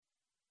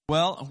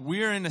Well,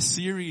 we're in a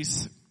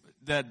series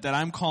that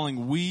I'm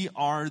calling We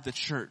Are the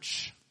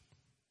Church.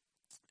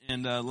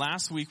 And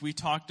last week we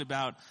talked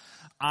about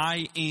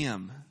I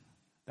Am.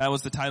 That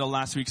was the title of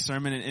last week's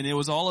sermon. And it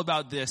was all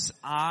about this.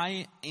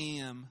 I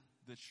am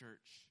the church.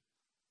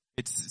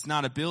 It's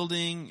not a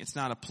building. It's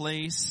not a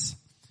place.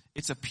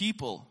 It's a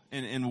people.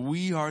 And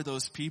we are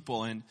those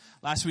people. And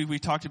last week we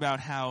talked about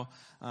how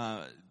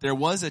there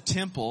was a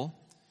temple.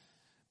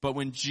 But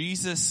when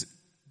Jesus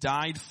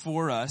died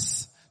for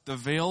us, the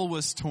veil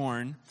was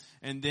torn,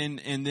 and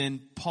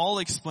then Paul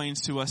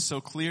explains to us so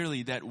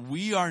clearly that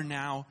we are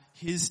now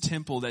his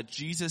temple, that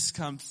Jesus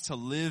comes to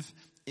live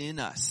in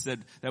us,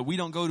 that we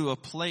don't go to a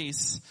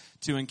place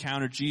to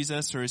encounter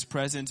Jesus or his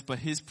presence, but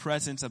his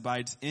presence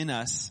abides in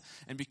us.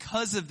 And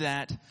because of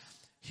that,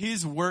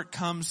 his work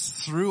comes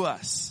through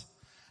us.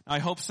 Now, I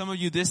hope some of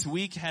you this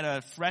week had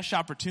a fresh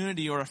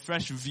opportunity or a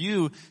fresh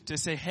view to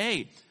say,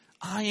 hey,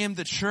 I am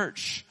the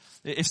church.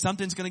 If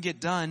something's going to get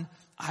done,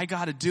 I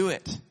got to do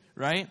it.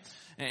 Right?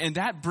 And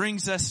that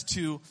brings us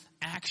to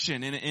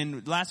action.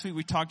 And last week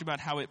we talked about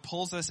how it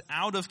pulls us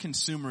out of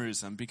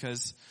consumerism,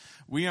 because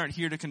we aren't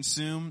here to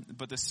consume,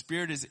 but the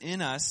Spirit is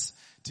in us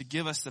to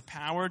give us the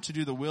power to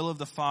do the will of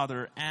the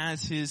Father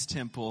as his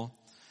temple,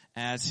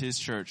 as his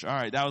church. All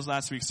right, that was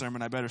last week's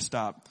sermon. I better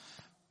stop.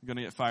 I'm going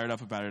to get fired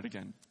up about it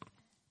again.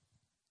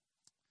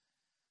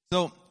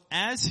 So,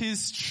 as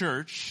his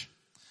church,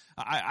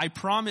 I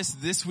promise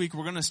this week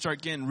we're going to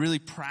start getting really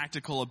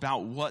practical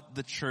about what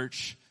the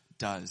church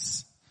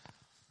does.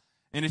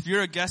 And if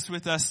you're a guest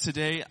with us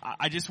today,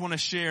 I just want to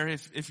share,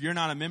 if you're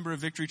not a member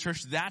of Victory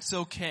Church, that's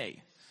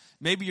okay.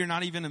 Maybe you're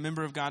not even a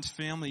member of God's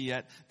family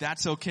yet.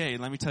 That's okay.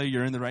 Let me tell you,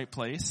 you're in the right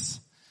place.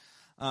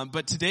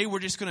 But today we're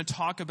just going to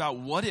talk about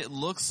what it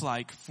looks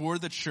like for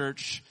the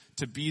church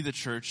to be the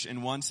church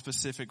in one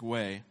specific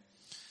way.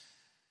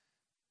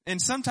 And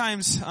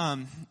sometimes,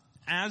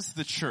 as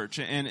the church,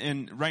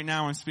 and right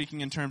now I'm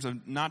speaking in terms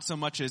of not so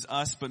much as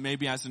us, but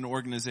maybe as an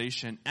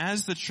organization,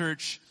 as the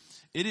church,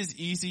 it is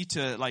easy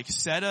to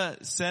set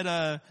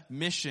a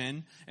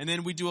mission, and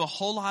then we do a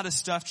whole lot of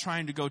stuff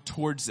trying to go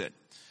towards it.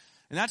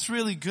 And that's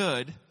really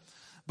good,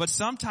 but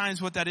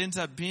sometimes what that ends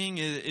up being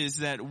is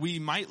that we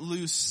might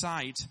lose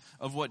sight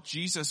of what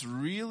Jesus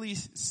really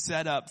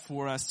set up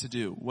for us to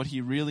do, what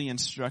he really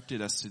instructed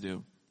us to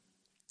do.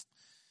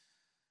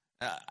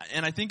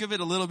 And I think of it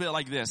a little bit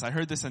like this. I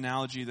heard this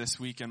analogy this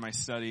week in my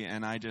study,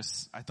 and I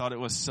thought it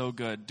was so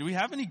good. Do we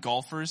have any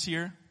golfers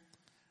here?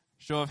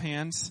 Show of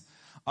hands.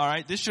 All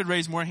right, this should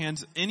raise more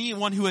hands.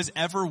 Anyone who has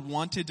ever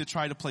wanted to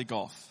try to play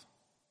golf?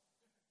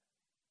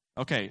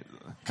 Okay,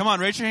 come on,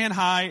 raise your hand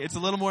high. It's a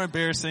little more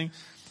embarrassing.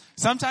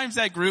 Sometimes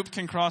that group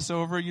can cross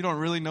over. You don't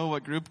really know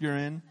what group you're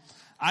in.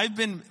 I've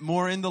been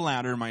more in the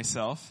latter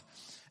myself.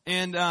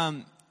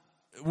 And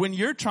when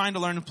you're trying to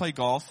learn to play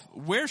golf,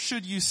 where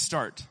should you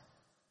start?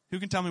 Who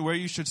can tell me where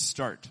you should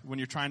start when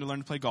you're trying to learn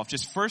to play golf?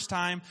 Just first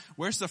time,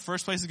 where's the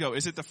first place to go?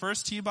 Is it the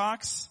first tee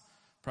box?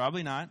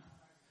 Probably not.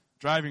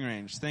 Driving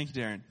range. Thank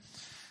you, Darren.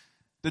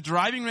 The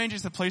driving range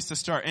is the place to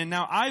start. And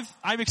now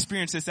I've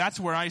experienced this. That's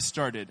where I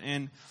started.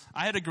 And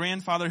I had a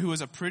grandfather who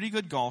was a pretty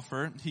good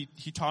golfer.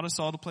 He taught us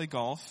all to play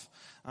golf,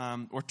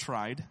 or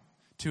tried,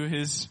 to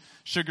his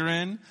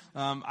chagrin.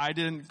 I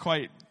didn't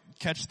quite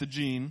catch the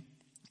gene.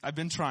 I've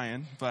been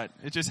trying, but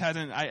it just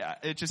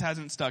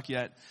hasn't stuck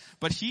yet.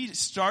 But he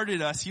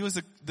started us. He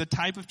was the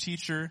type of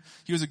teacher.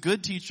 He was a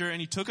good teacher,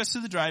 and he took us to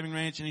the driving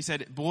range, and he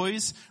said,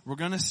 boys, we're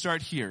going to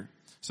start here.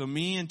 So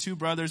me and two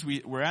brothers,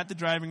 we're at the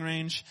driving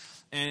range,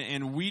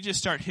 and we just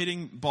start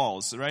hitting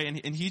balls,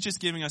 right? And he's just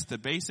giving us the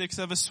basics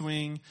of a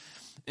swing.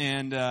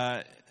 And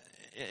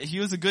he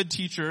was a good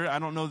teacher. I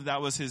don't know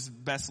that was his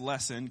best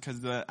lesson, because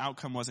the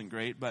outcome wasn't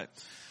great. But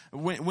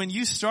when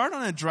you start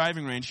on a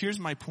driving range, here's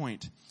my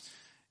point.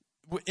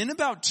 In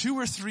about 2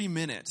 or 3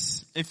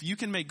 minutes, if you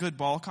can make good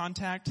ball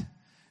contact,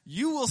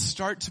 you will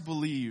start to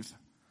believe,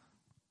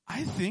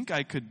 I think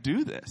I could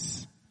do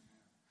this.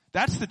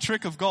 That's the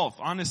trick of golf,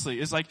 honestly,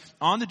 is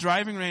on the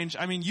driving range,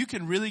 I mean, you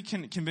can really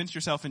convince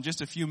yourself in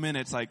just a few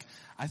minutes, I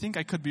think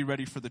I could be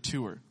ready for the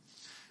tour.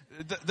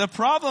 The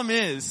problem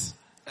is,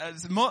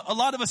 a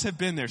lot of us have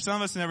been there. Some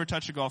of us never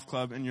touched a golf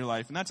club in your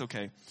life, and that's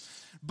okay.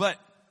 But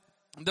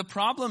the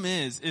problem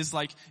is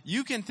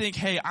you can think,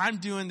 hey, I'm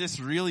doing this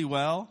really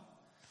well,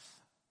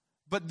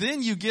 but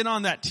then you get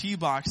on that tee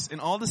box,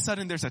 and all of a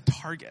sudden there's a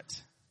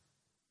target.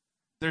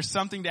 There's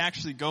something to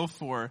actually go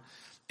for.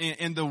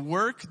 And the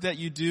work that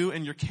you do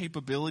and your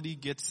capability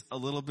gets a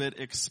little bit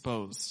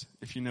exposed,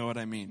 if you know what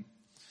I mean.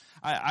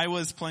 I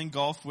was playing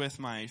golf with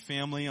my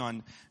family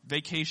on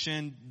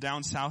vacation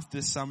down south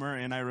this summer,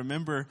 and I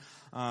remember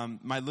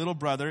my little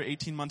brother,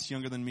 18 months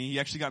younger than me, he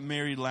actually got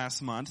married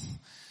last month.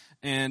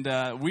 And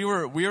we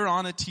were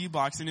on a tee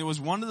box, and it was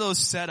one of those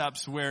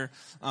setups where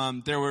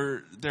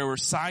there were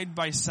side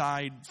by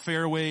side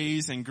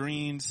fairways and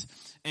greens,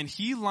 and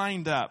he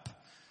lined up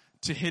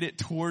to hit it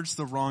towards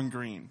the wrong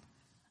green.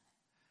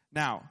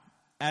 Now,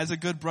 as a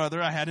good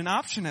brother, I had an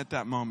option at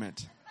that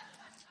moment.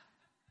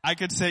 I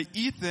could say,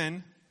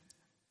 Ethan,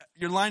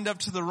 you're lined up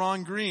to the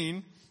wrong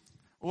green.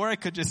 or I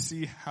could just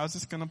see how's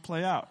this going to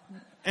play out.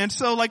 And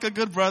so like a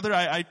good brother,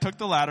 I took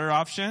the latter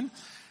option,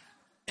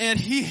 and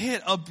he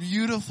hit a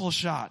beautiful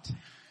shot.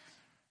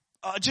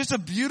 Just a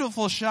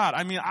beautiful shot.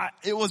 I mean,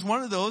 it was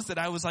one of those that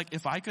I was like,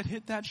 if I could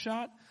hit that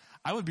shot,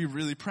 I would be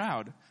really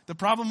proud. The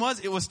problem was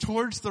it was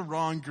towards the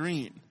wrong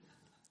green.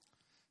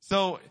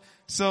 So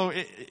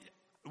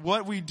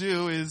what we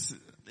do is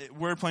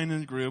we're playing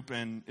in a group,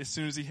 and as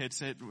soon as he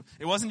hits it,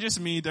 it wasn't just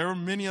me. There were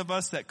many of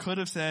us that could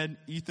have said,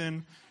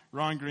 Ethan,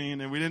 wrong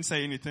green, and we didn't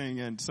say anything.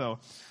 And so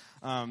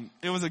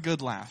it was a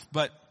good laugh.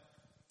 But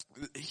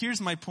here's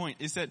my point,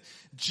 is that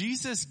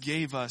Jesus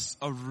gave us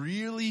a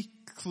really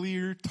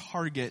clear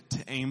target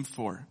to aim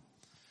for.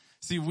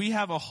 See, we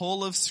have a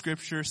whole of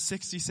Scripture,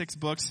 66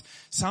 books.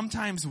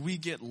 Sometimes we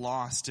get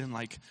lost in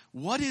like,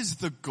 what is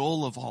the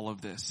goal of all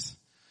of this?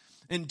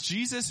 And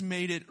Jesus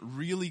made it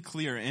really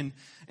clear. And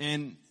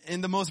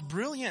in the most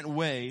brilliant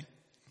way,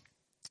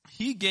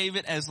 he gave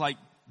it as like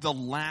the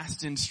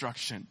last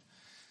instruction.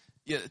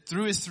 Yeah,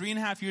 through his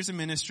 3.5 years of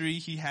ministry,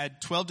 he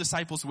had 12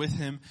 disciples with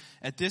him.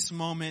 At this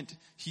moment,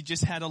 he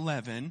just had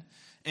 11.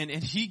 And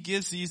he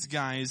gives these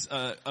guys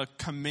a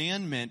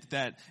commandment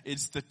that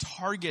it's the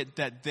target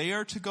that they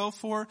are to go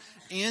for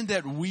and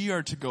that we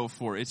are to go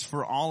for. It's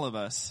for all of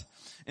us.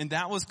 And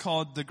that was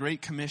called the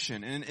Great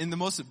Commission. And in the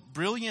most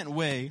brilliant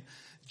way,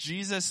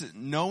 Jesus,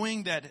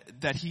 knowing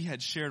that he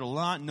had shared a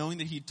lot, knowing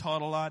that he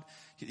taught a lot,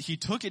 he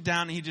took it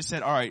down and he just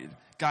said, all right,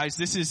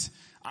 guys,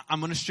 I'm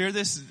going to share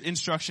this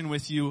instruction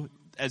with you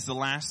as the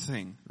last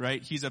thing,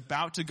 right? He's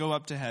about to go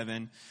up to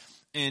heaven.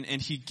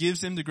 And he gives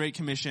them the Great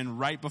Commission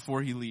right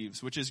before he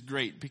leaves, which is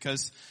great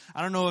because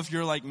I don't know if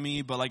you're like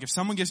me, but like if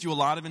someone gives you a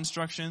lot of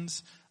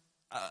instructions,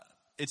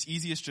 it's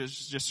easiest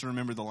just to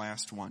remember the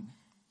last one.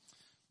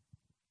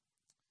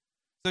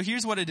 So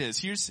here's what it is.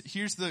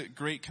 Here's the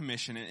Great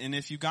Commission. And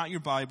if you got your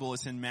Bible,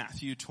 it's in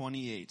Matthew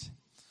 28.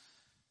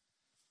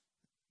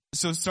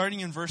 So starting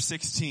in verse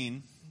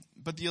 16,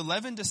 but the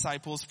 11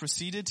 disciples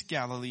proceeded to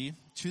Galilee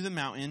to the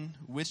mountain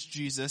which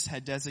Jesus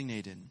had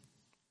designated.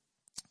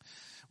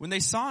 When they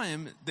saw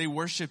him, they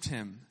worshipped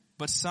him,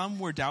 but some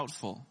were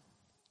doubtful.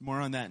 More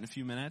on that in a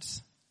few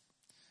minutes.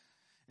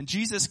 And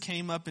Jesus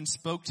came up and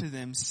spoke to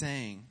them,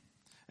 saying,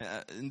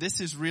 and this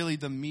is really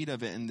the meat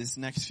of it in this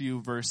next few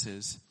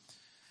verses.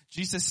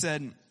 Jesus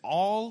said,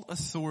 all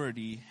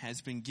authority has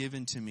been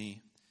given to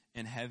me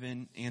in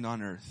heaven and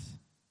on earth.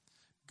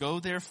 Go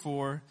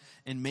therefore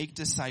and make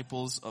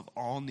disciples of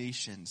all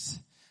nations,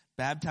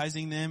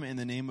 baptizing them in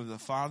the name of the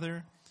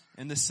Father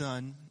and the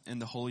Son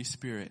and the Holy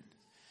Spirit,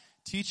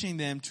 teaching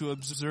them to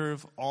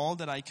observe all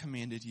that I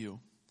commanded you.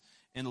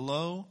 And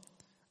lo,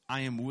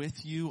 I am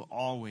with you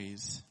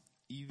always,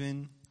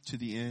 even to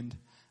the end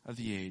of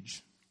the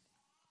age.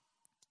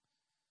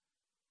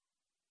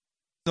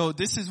 So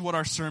this is what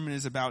our sermon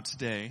is about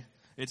today.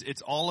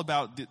 It's all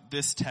about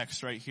this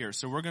text right here.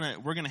 So we're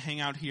gonna hang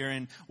out here,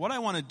 and what I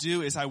want to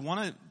do is I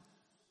want to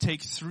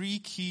take 3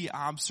 key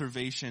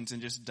observations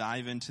and just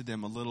dive into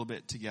them a little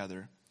bit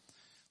together.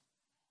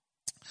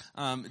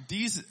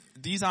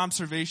 These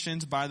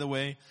observations, by the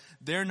way,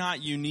 they're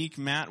not unique.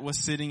 Matt was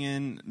sitting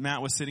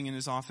in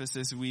his office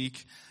this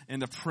week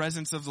in the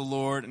presence of the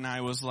Lord, and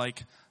I was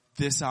like,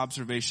 this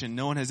observation,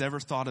 no one has ever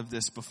thought of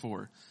this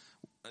before.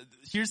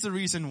 Here's the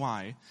reason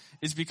why,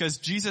 is because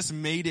Jesus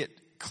made it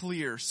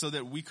clear so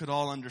that we could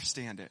all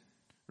understand it,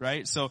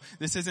 right? So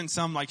this isn't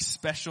some like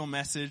special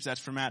message that's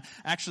for Matt.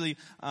 Actually,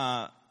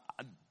 I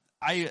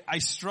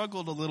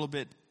struggled a little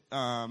bit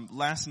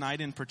last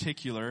night in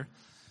particular,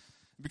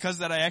 because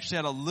that I actually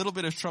had a little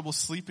bit of trouble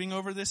sleeping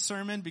over this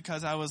sermon,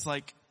 because I was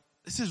like,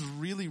 this is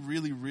really,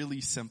 really,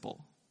 really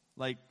simple.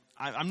 Like,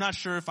 I'm not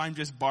sure if I'm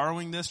just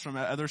borrowing this from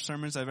other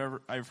sermons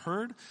I've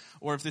heard,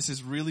 or if this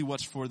is really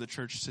what's for the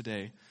church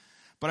today.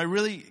 But I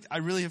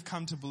really have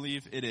come to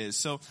believe it is.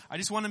 So I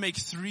just want to make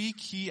 3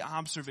 key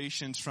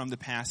observations from the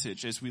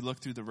passage as we look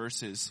through the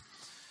verses.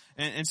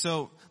 And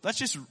so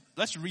let's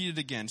read it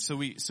again so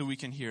we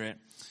can hear it.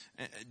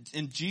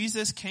 And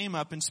Jesus came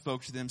up and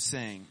spoke to them,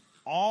 saying,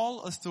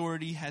 all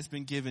authority has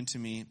been given to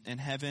me in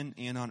heaven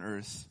and on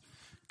earth.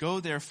 Go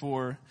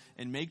therefore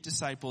and make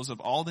disciples of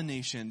all the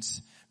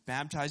nations,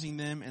 baptizing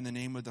them in the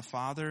name of the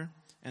Father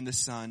and the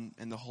Son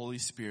and the Holy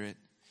Spirit,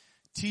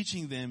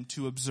 teaching them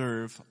to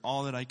observe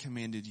all that I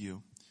commanded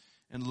you.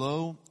 And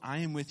lo, I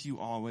am with you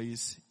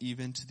always,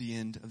 even to the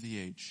end of the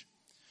age.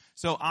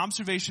 So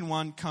observation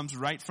 1 comes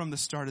right from the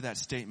start of that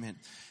statement.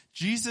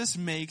 Jesus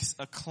makes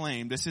a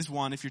claim. This is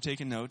 1 if you're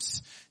taking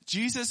notes.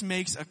 Jesus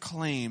makes a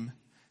claim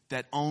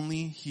that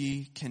only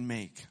he can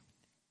make.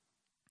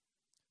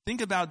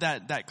 Think about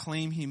that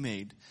claim he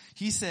made.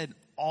 He said,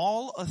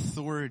 all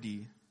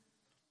authority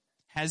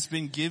has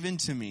been given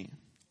to me.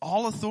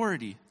 All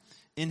authority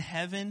in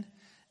heaven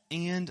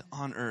and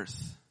on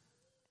earth.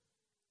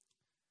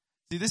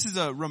 See, this is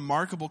a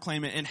remarkable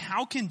claim. And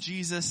how can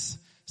Jesus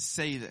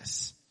say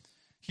this?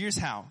 Here's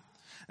how.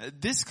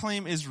 This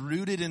claim is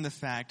rooted in the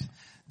fact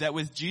that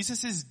with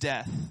Jesus'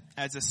 death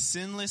as a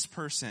sinless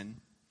person,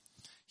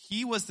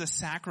 he was the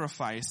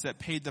sacrifice that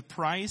paid the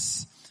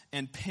price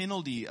and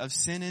penalty of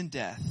sin and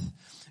death.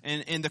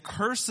 And the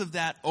curse of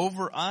that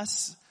over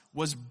us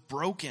was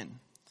broken.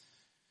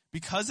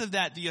 Because of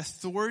that, the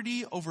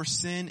authority over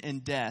sin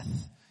and death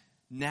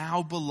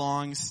now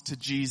belongs to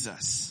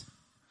Jesus.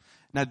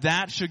 Now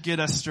that should get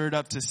us stirred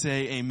up to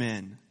say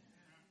amen.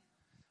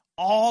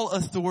 All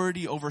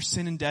authority over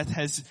sin and death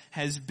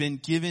has been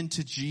given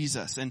to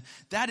Jesus. And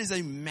that is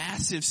a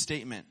massive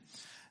statement.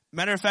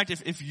 Matter of fact,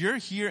 if you're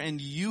here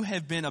and you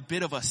have been a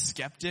bit of a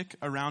skeptic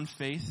around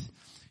faith,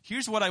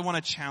 here's what I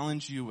want to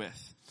challenge you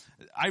with.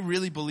 I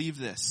really believe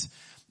this.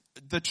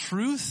 The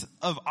truth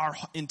of our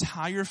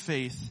entire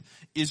faith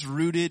is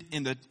rooted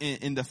in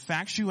the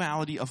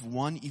factuality of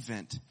one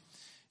event.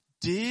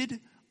 Did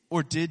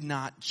or did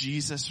not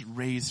Jesus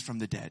raise from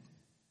the dead?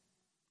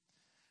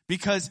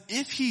 Because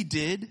if he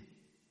did,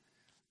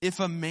 if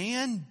a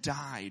man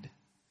died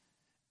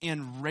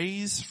and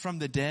raised from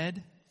the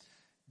dead,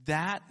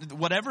 that,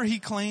 whatever he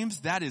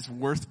claims, that is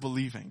worth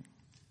believing.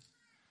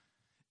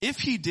 If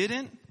he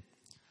didn't,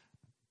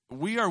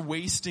 we are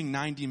wasting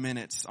 90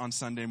 minutes on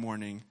Sunday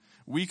morning.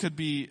 We could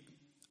be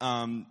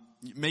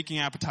making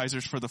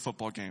appetizers for the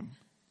football game.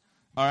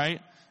 All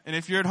right? And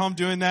if you're at home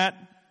doing that,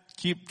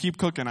 keep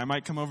cooking. I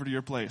might come over to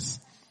your place.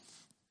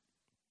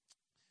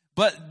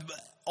 But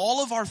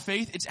all of our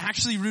faith, it's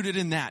actually rooted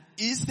in that.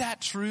 Is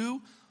that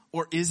true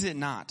or is it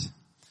not?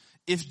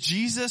 If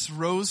Jesus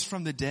rose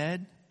from the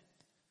dead,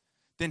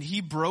 then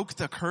he broke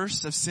the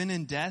curse of sin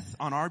and death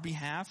on our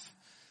behalf,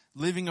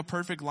 living a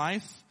perfect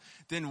life,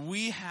 then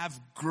we have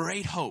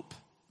great hope.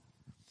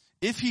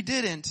 If he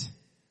didn't,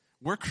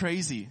 we're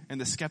crazy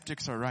and the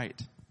skeptics are right.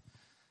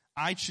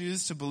 I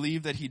choose to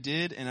believe that he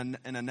did. In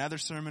another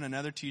sermon,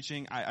 another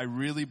teaching, I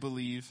really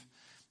believe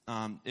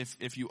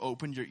if you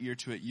opened your ear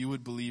to it, you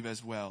would believe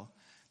as well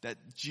that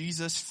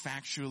Jesus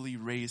factually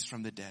raised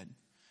from the dead.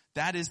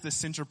 That is the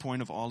center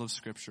point of all of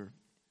Scripture.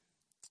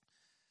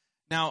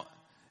 Now,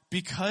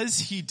 because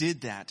he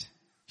did that,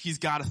 he's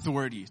got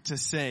authority to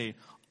say,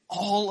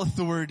 all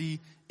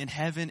authority in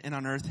heaven and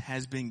on earth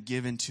has been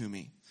given to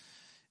me.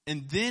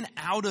 And then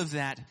out of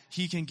that,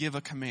 he can give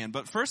a command.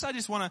 But first, I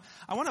want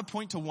to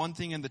point to one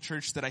thing in the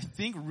church that I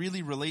think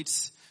really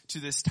relates to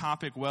this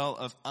topic well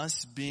of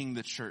us being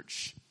the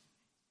church.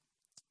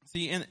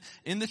 See,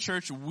 in the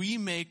church, we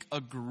make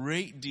a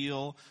great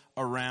deal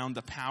around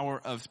the power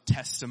of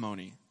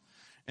testimony.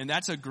 And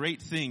that's a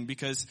great thing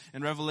because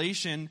in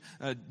Revelation,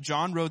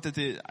 John wrote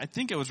that I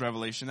think it was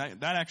Revelation.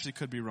 That actually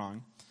could be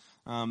wrong.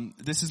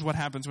 This is what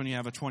happens when you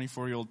have a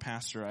 24-year-old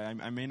pastor.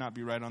 I may not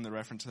be right on the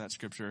reference to that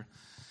scripture.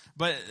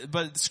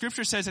 But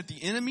Scripture says that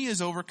the enemy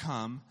is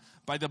overcome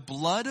by the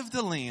blood of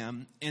the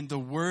Lamb and the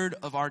word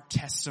of our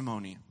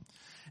testimony.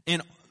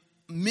 And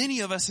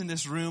many of us in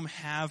this room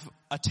have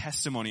a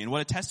testimony. And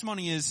what a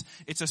testimony is,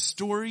 it's a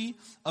story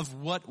of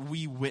what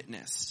we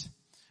witnessed.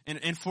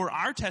 And for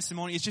our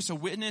testimony, it's just a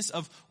witness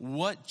of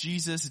what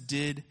Jesus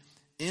did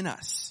in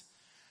us.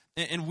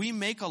 And we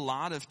make a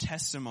lot of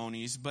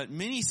testimonies, but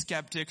many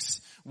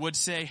skeptics would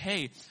say,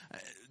 hey,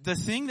 the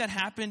thing that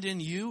happened in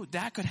you,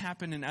 that could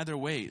happen in other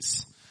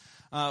ways.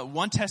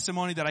 One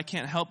testimony that I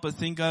can't help but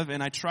think of,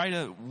 and I try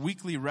to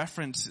weekly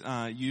reference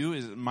you,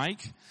 is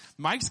Mike.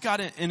 Mike's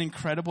got an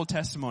incredible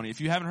testimony.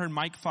 If you haven't heard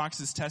Mike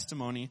Fox's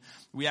testimony,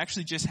 we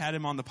actually just had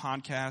him on the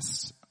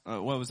podcast.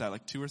 What was that,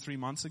 like 2 or 3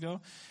 months ago?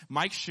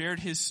 Mike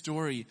shared his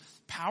story,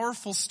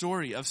 powerful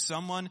story of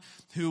someone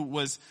who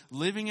was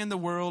living in the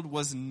world,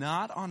 was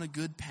not on a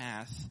good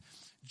path.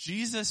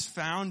 Jesus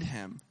found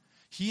him.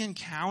 He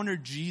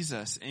encountered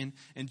Jesus, and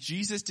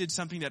Jesus did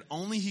something that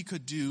only he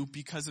could do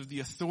because of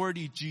the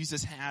authority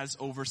Jesus has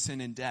over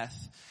sin and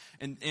death.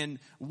 And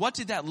what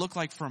did that look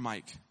like for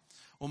Mike?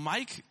 Well,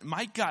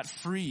 Mike got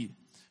free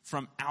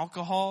from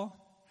alcohol,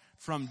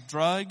 from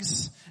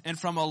drugs, and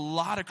from a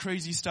lot of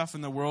crazy stuff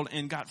in the world,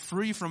 and got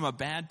free from a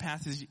bad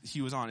path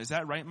he was on. Is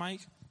that right, Mike?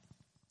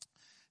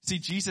 See,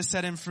 Jesus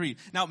set him free.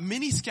 Now,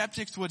 many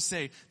skeptics would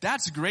say,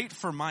 that's great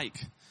for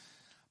Mike,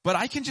 but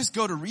I can just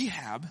go to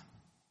rehab,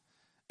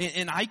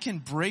 and I can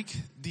break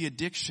the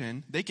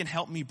addiction. They can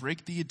help me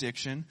break the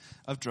addiction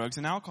of drugs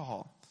and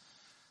alcohol.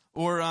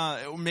 Or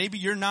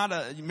maybe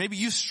maybe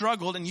you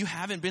struggled and you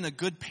haven't been a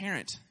good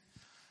parent.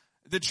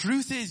 The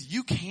truth is,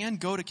 you can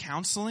go to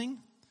counseling,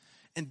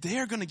 and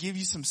they're going to give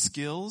you some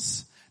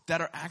skills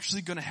that are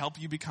actually going to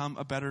help you become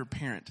a better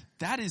parent.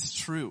 That is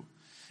true.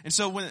 And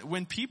so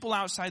when people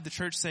outside the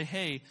church say,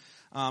 hey,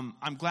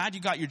 I'm glad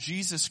you got your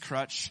Jesus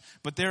crutch,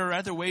 but there are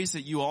other ways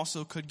that you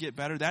also could get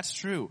better, that's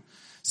true.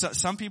 So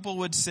some people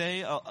would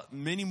say,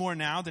 many more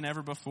now than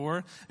ever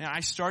before, and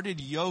I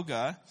started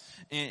yoga,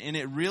 and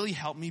it really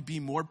helped me be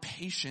more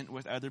patient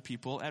with other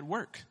people at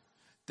work.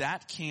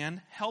 That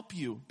can help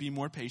you be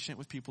more patient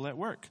with people at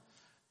work.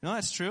 You know,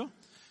 that's true.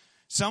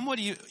 Some would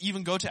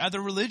even go to other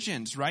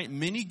religions, right?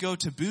 Many go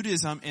to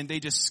Buddhism and they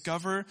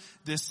discover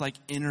this like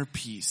inner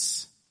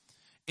peace.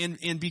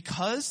 And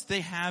because they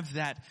have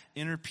that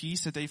inner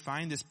peace, that they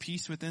find this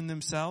peace within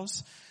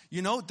themselves,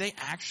 you know, they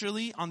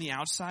actually on the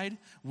outside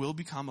will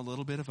become a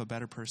little bit of a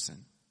better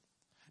person.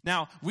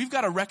 Now, we've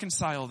got to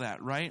reconcile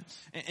that, right?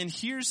 And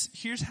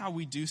here's how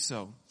we do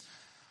so.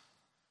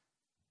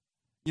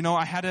 You know,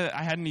 I had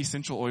an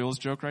essential oils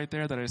joke right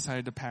there that I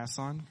decided to pass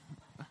on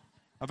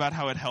about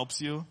how it helps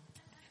you.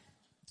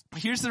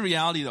 Here's the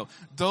reality though.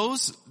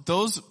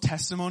 Those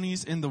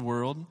testimonies in the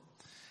world,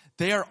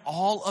 they are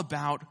all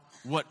about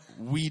what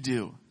we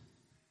do.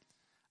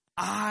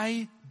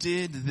 I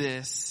did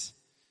this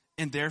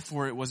and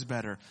therefore it was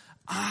better.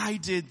 I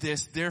did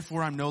this,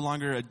 therefore I'm no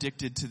longer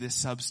addicted to this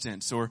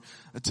substance or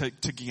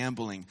to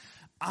gambling.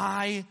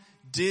 I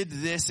did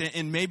this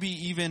and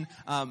maybe even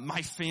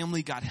my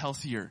family got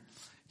healthier.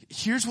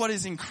 Here's what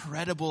is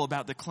incredible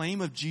about the claim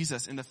of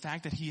Jesus and the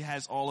fact that he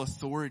has all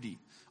authority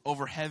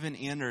over heaven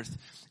and earth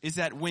is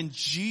that when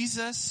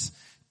Jesus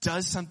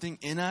does something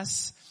in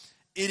us,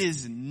 it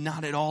is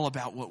not at all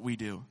about what we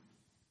do.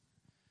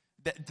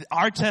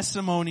 Our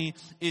testimony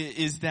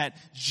is that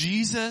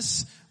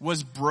Jesus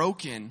was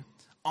broken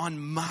on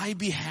my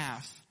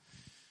behalf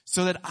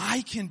so that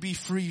I can be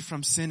free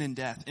from sin and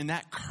death, and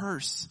that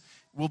curse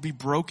will be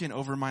broken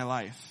over my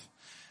life.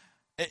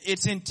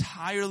 It's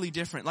entirely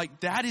different.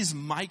 Like, that is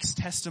Mike's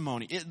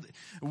testimony.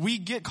 We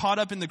get caught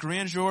up in the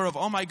grandeur of,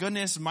 oh my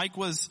goodness, Mike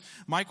was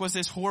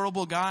this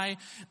horrible guy.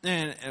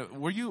 And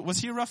was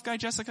he a rough guy,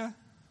 Jessica?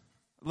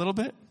 A little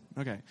bit?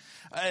 Okay.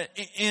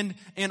 And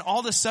all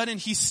of a sudden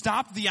he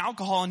stopped the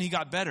alcohol and he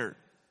got better.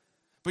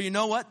 But you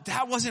know what?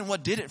 That wasn't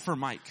what did it for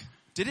Mike.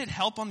 Did it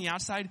help on the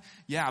outside?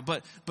 Yeah,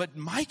 but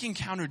Mike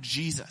encountered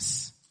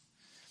Jesus.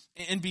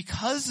 And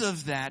because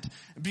of that,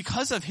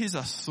 because of his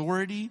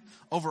authority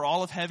over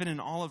all of heaven and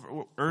all of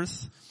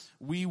earth,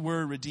 we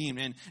were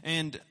redeemed.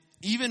 And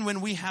even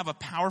when we have a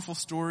powerful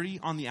story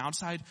on the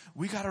outside,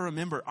 we got to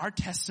remember our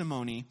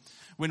testimony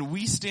when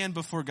we stand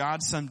before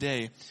God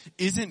someday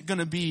isn't going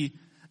to be,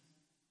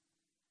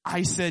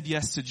 I said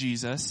yes to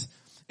Jesus.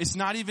 It's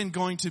not even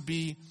going to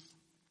be,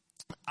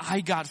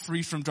 I got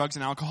free from drugs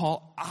and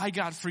alcohol. I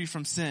got free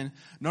from sin.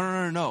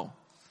 No.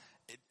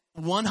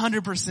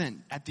 100%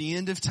 at the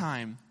end of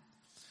time,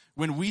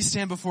 when we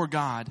stand before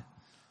God,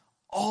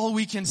 all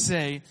we can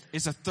say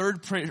is a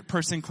third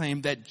person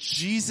claim that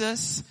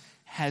Jesus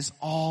has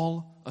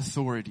all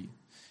authority.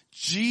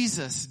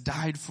 Jesus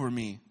died for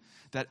me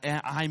that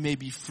I may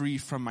be free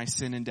from my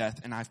sin and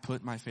death, and I've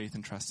put my faith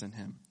and trust in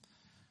him.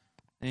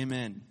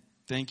 Amen.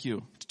 Thank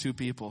you to two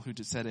people who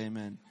just said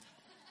amen.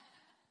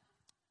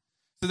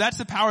 So that's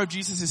the power of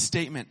Jesus'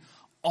 statement.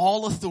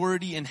 All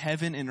authority in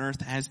heaven and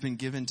earth has been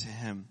given to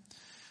him.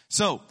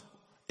 So,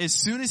 as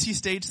soon as he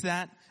states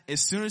that, as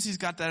soon as he's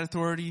got that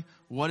authority,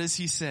 what does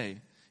he say?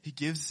 He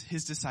gives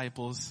his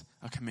disciples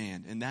a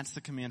command, and that's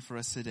the command for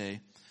us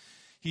today.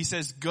 He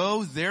says,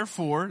 go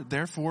therefore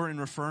in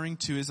referring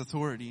to his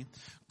authority,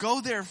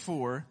 go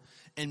therefore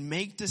and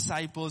make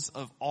disciples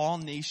of all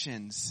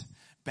nations,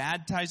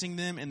 baptizing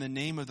them in the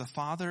name of the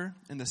Father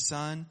and the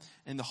Son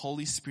and the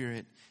Holy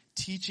Spirit,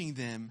 teaching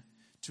them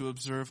to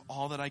observe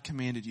all that I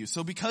commanded you.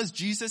 So because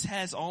Jesus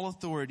has all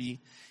authority,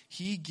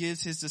 he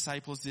gives his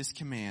disciples this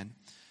command.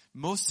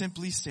 Most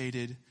simply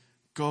stated,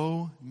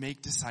 go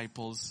make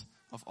disciples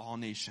of all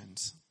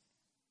nations.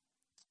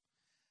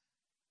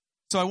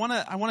 So I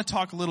want to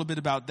talk a little bit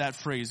about that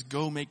phrase,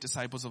 go make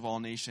disciples of all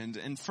nations.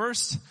 And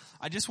first,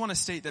 I just want to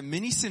state that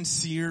many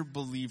sincere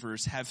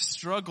believers have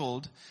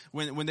struggled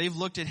when they've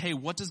looked at, hey,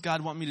 what does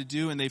God want me to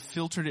do? And they've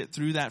filtered it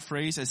through that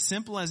phrase. As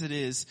simple as it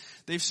is,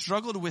 they've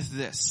struggled with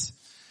this,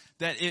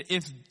 that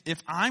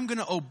if I'm going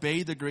to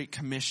obey the Great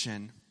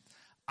Commission,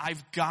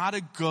 I've got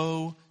to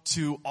go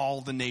to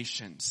all the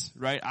nations,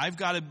 right? I've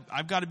got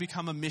to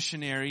become a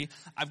missionary.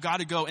 I've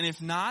got to go. And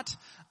if not,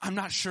 I'm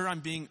not sure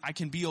I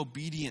can be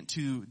obedient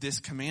to this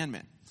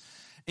commandment.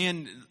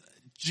 And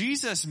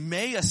Jesus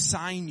may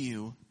assign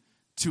you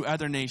to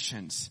other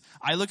nations.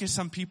 I look at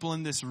some people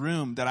in this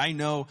room that I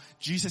know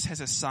Jesus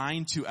has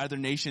assigned to other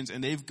nations,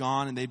 and they've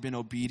gone and they've been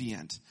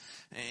obedient.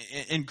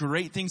 And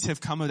great things have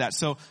come of that.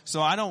 So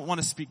I don't want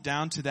to speak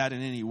down to that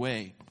in any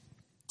way.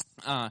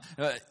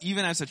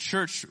 Even as a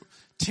church,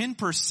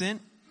 10%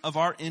 of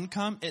our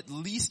income, at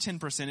least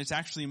 10%, it's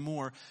actually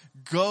more,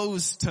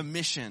 goes to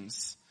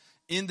missions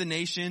in the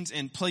nations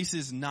and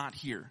places not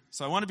here.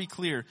 So I want to be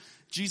clear,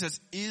 Jesus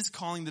is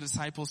calling the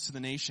disciples to the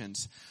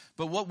nations.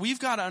 But what we've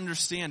got to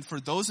understand, for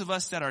those of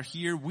us that are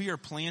here, we are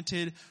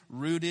planted,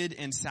 rooted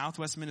in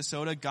Southwest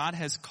Minnesota. God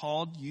has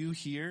called you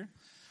here.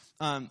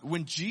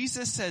 When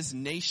Jesus says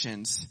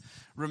nations,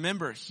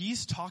 remember,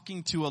 he's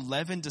talking to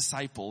 11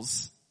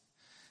 disciples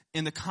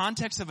in the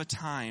context of a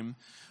time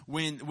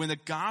when the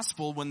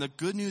gospel, when the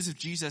good news of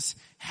Jesus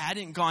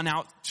hadn't gone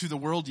out to the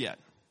world yet.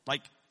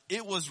 Like,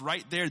 it was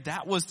right there.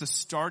 That was the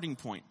starting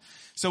point.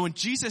 So when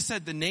Jesus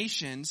said the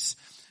nations,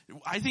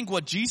 I think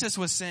what Jesus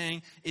was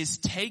saying is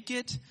take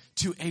it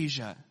to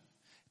Asia.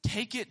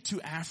 Take it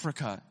to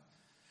Africa.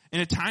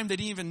 In a time they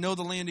didn't even know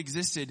the land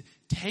existed,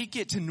 take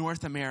it to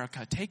North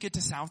America. Take it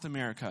to South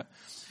America.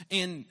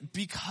 And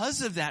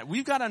because of that,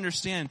 we've got to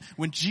understand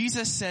when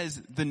Jesus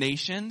says the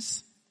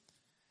nations,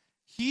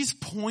 he's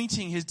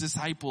pointing his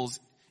disciples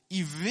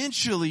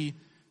eventually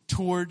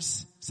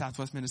towards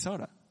Southwest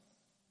Minnesota.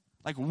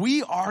 Like,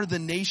 we are the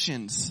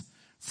nations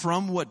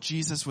from what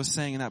Jesus was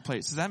saying in that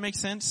place. Does that make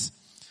sense?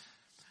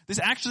 This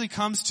actually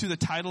comes to the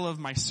title of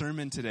my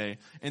sermon today,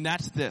 and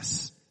that's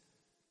this.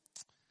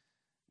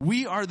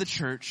 We are the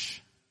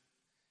church.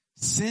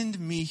 Send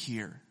me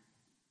here.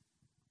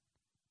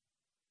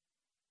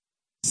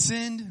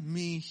 Send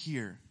me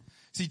here.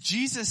 See,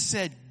 Jesus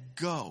said,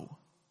 go.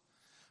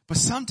 But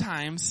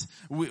sometimes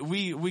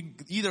we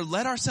either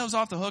let ourselves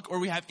off the hook or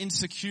we have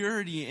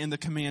insecurity in the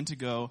command to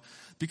go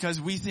because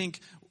we think,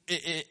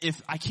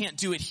 if I can't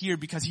do it here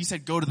because he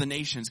said, go to the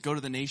nations, go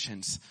to the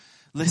nations.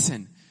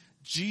 Listen,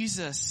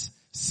 Jesus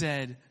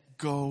said,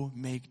 go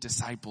make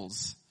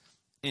disciples.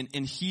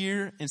 And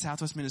here in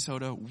Southwest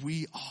Minnesota,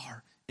 we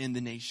are in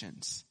the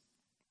nations.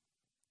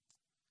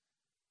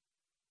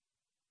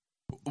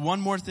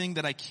 One more thing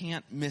that I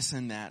can't miss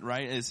in that,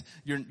 right, is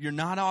you're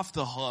not off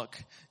the hook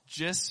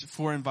just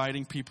for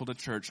inviting people to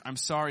church. I'm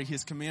sorry,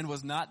 his command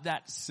was not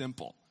that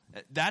simple.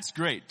 That's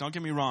great, don't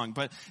get me wrong,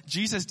 but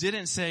Jesus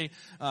didn't say,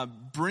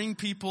 bring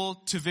people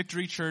to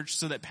Victory Church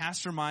so that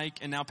Pastor Mike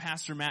and now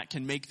Pastor Matt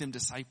can make them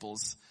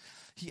disciples.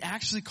 He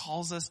actually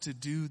calls us to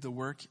do the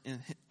work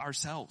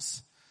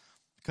ourselves.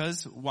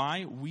 Because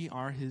why? We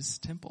are his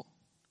temple.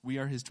 We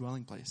are his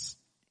dwelling place.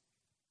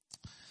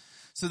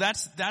 So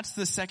that's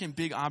the second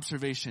big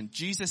observation.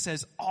 Jesus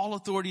says, all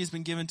authority has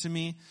been given to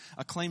me,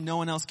 a claim no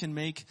one else can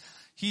make.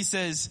 He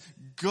says,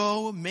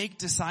 go make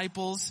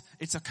disciples.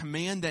 It's a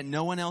command that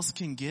no one else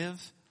can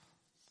give.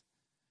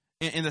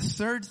 And the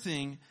third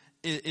thing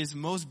is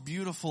most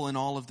beautiful in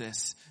all of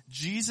this.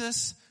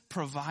 Jesus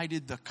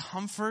provided the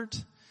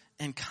comfort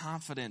and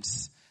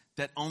confidence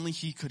that only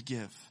he could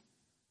give.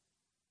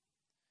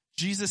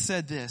 Jesus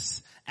said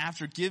this,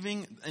 after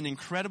giving an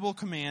incredible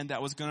command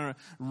that was going to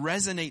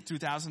resonate through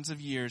thousands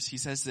of years, he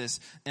says this,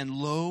 and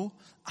lo,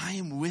 I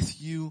am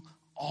with you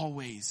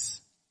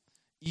always,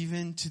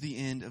 even to the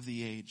end of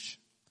the age.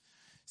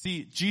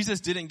 See, Jesus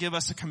didn't give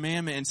us a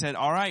commandment and said,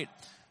 all right,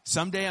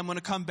 someday I'm going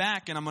to come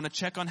back and I'm going to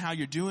check on how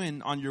you're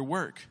doing on your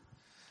work.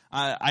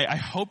 I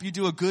hope you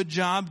do a good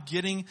job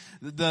getting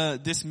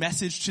this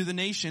message to the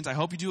nations. I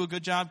hope you do a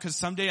good job because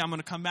someday I'm going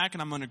to come back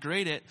and I'm going to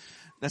grade it.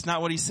 That's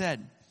not what he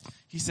said.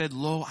 He said,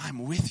 lo,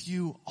 I'm with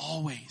you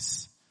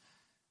always,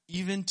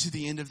 even to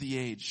the end of the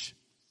age.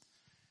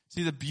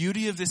 See, the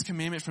beauty of this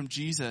commandment from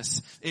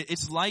Jesus,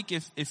 it's like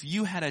if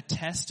you had a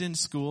test in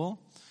school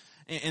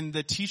and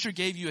the teacher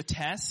gave you a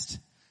test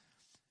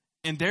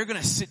and they're going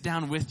to sit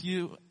down with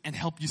you and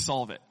help you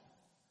solve it.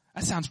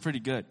 That sounds pretty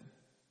good.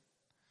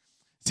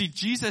 See,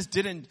 Jesus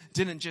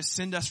didn't just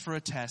send us for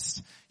a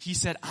test. He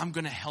said, I'm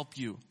going to help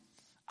you.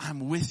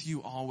 I'm with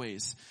you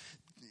always.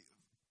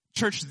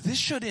 Church, this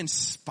should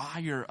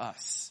inspire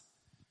us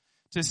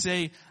to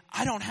say,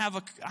 I don't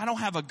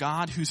have a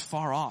God who's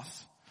far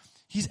off.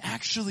 He's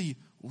actually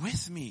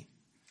with me.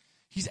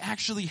 He's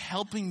actually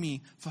helping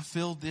me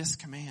fulfill this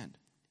command.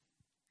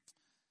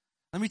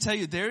 Let me tell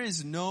you, there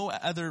is no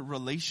other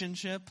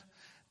relationship.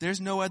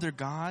 There's no other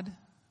God.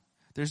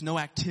 There's no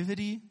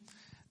activity.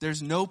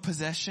 There's no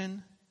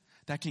possession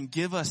that can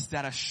give us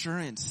that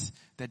assurance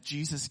that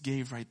Jesus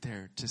gave right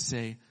there to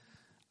say,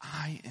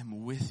 I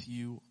am with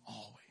you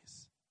always.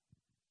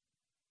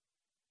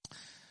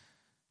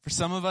 For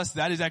some of us,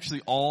 that is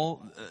actually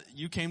all,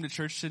 you came to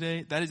church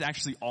today, that is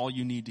actually all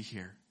you need to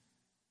hear.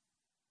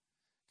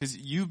 Because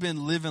you've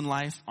been living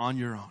life on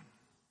your own.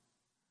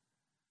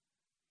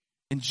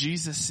 And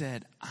Jesus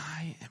said,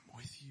 I am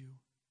with you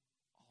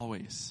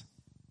always.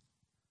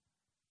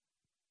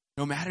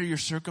 No matter your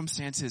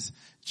circumstances,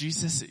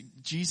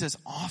 Jesus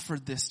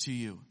offered this to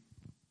you.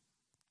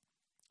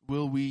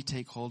 Will we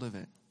take hold of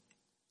it?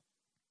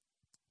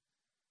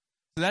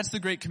 So that's the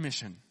Great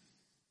Commission.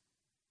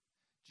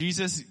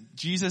 Jesus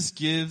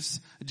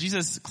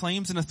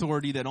claims an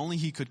authority that only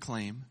he could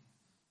claim.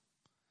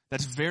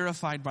 That's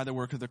verified by the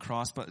work of the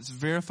cross, but it's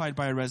verified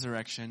by a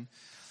resurrection.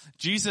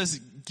 Jesus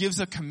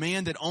gives a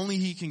command that only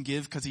he can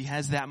give because he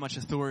has that much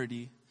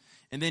authority.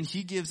 And then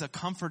he gives a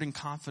comfort and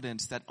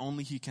confidence that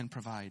only he can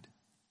provide.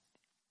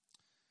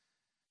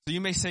 So you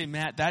may say,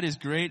 Matt, that is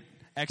great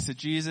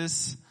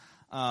exegesis.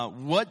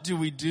 What do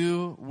we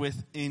do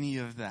with any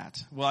of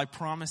that? Well, I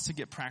promise to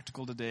get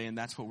practical today, and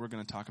that's what we're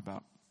going to talk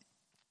about.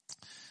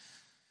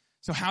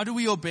 So how do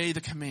we obey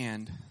the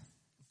command,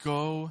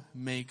 go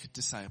make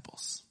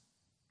disciples?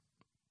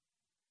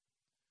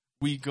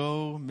 We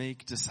go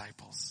make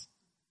disciples.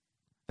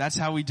 That's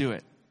how we do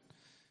it.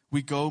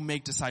 We go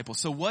make disciples.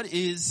 So what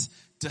is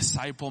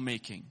disciple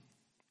making?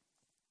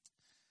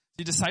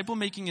 See, disciple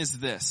making is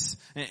this,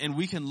 and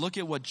we can look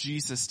at what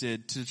Jesus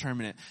did to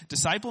determine it.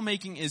 Disciple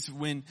making is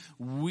when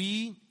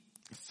we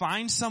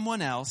find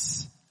someone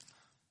else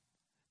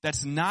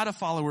that's not a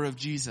follower of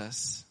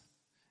Jesus,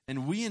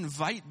 and we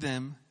invite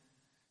them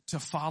to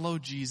follow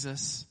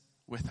Jesus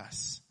with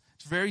us.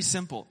 It's very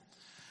simple.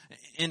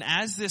 And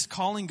as this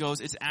calling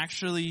goes, it's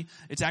actually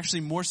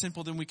more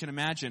simple than we can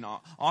imagine.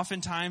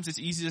 Oftentimes it's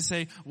easy to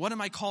say, what am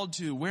I called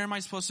to? Where am I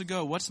supposed to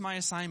go? What's my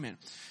assignment?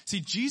 See,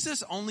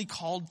 Jesus only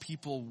called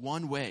people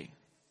one way.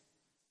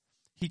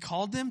 He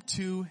called them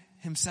to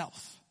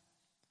himself.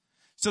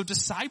 So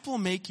disciple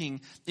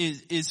making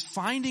is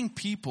finding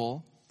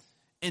people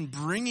and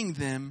bringing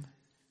them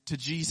to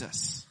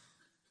Jesus.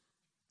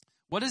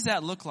 What does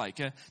that look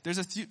like? There's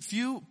a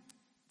few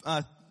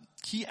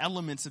key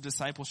elements of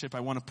discipleship I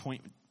want to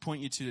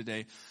point you to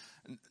today.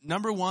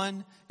 Number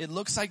one, it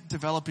looks like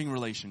developing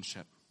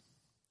relationship.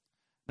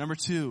 Number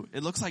two,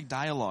 it looks like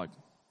dialogue.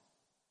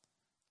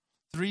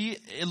 3,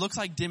 it looks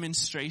like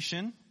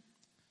demonstration.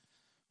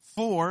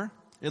 4,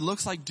 it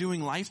looks like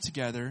doing life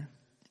together.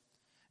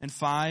 And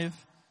 5,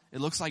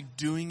 it looks like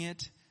doing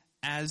it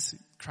as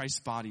Christ's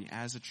body,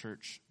 as a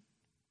church.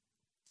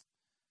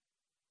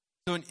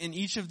 So in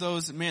each of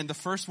those, the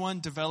first one,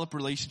 develop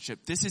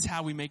relationship. This is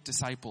how we make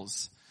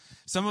disciples.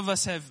 Some of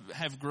us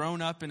have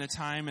grown up in a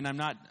time, and I'm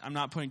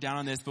not putting down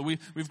on this, but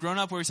we've grown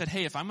up where we said,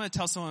 hey, if I'm going to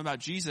tell someone about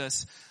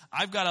Jesus,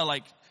 I've got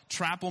to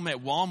trap them at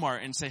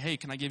Walmart and say, hey,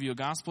 can I give you a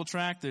gospel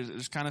tract?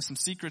 There's kind of some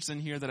secrets in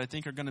here that I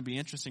think are going to be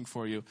interesting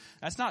for you.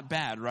 That's not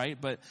bad, right?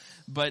 But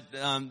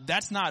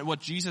that's not what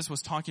Jesus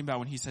was talking about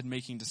when he said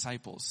making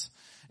disciples.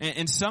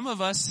 And some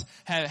of us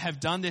have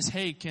done this.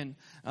 Hey,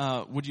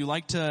 would you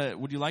like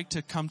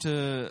to come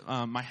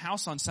to my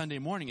house on Sunday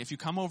morning? If you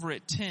come over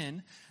at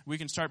 10, we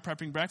can start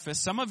prepping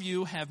breakfast. Some of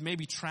you have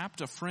maybe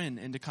trapped a friend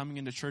into coming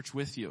into church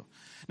with you.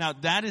 Now,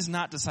 that is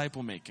not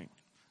disciple making.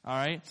 All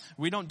right?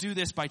 We don't do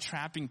this by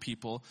trapping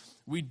people.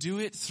 We do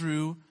it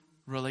through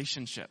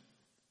relationship.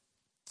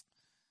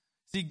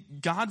 See,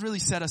 God really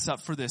set us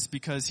up for this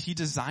because he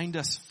designed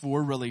us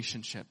for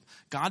relationship.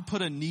 God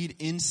put a need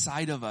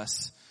inside of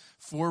us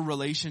for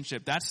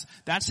relationship.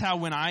 That's how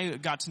when I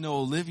got to know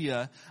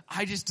Olivia,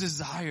 I just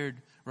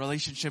desired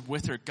relationship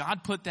with her.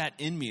 God put that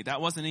in me.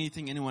 That wasn't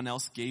anything anyone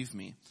else gave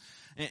me.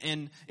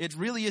 And it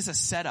really is a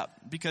setup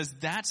because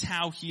that's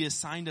how he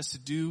assigned us to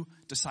do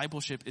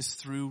discipleship, is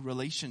through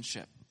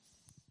relationship.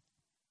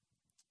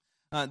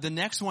 The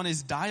next one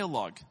is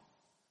dialogue.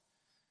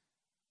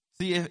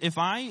 See, if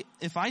I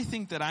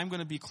think that I'm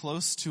going to be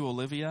close to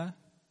Olivia,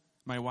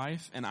 my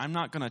wife, and I'm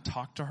not going to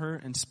talk to her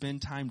and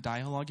spend time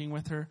dialoguing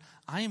with her,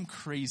 I am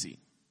crazy.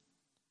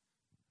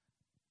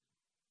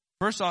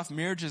 First off,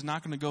 marriage is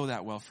not going to go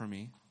that well for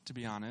me, to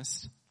be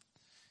honest.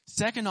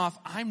 Second off,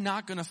 I'm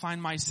not going to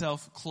find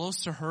myself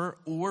close to her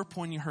or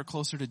pointing her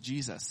closer to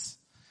Jesus.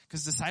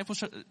 Because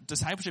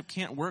discipleship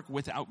can't work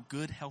without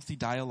good, healthy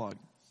dialogue.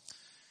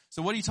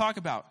 So what do you talk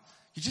about?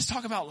 You just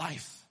talk about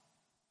life.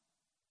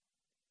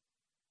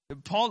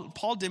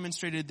 Paul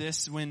demonstrated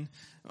this when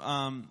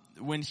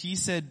he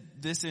said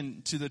this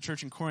to the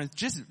church in Corinth: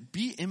 just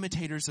be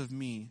imitators of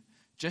me,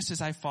 just as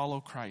I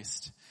follow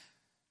Christ.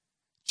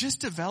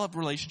 Just develop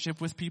relationship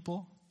with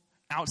people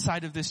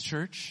outside of this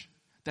church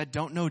that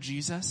don't know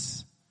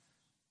Jesus.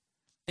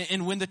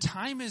 And when the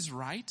time is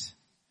right,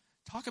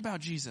 talk about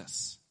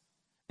Jesus.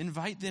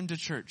 Invite them to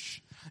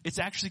church. It's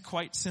actually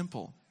quite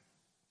simple.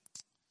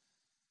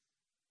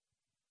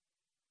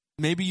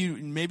 Maybe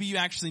you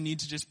actually need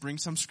to just bring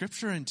some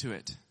scripture into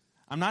it.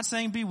 I'm not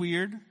saying be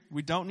weird.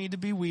 We don't need to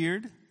be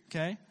weird,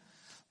 okay?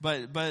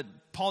 But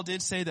Paul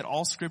did say that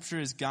all scripture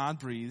is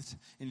God-breathed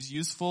and is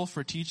useful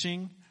for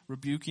teaching,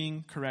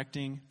 rebuking,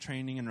 correcting,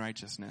 training in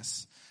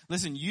righteousness.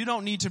 Listen, you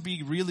don't need to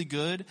be really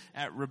good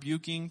at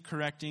rebuking,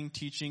 correcting,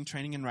 teaching,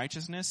 training in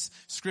righteousness.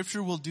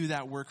 Scripture will do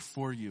that work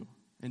for you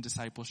in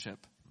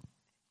discipleship.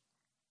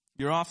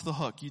 You're off the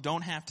hook. You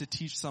don't have to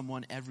teach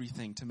someone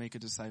everything to make a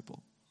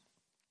disciple.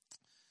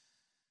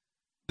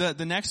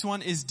 The next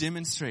one is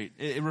demonstrate.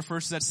 It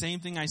refers to that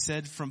same thing I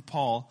said from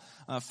Paul.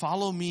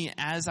 Follow me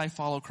as I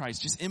follow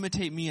Christ. Just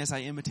imitate me as I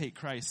imitate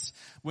Christ.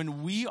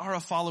 When we are a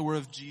follower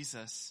of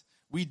Jesus,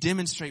 we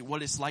demonstrate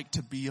what it's like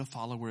to be a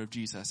follower of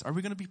Jesus. Are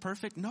we going to be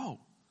perfect?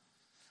 No.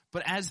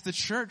 But as the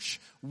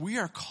church, we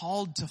are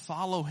called to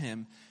follow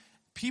him.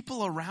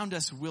 People around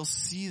us will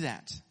see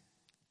that.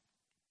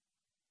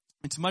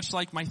 It's much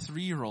like my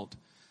 3-year-old.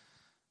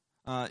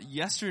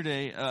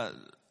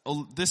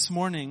 This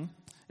morning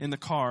in the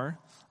car,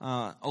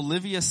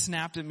 Olivia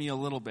snapped at me a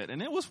little bit,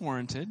 and it was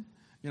warranted.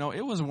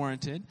 It was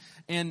warranted.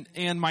 And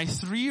my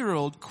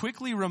 3-year-old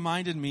quickly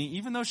reminded me,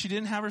 even though she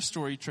didn't have her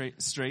story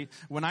straight,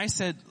 when I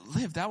said,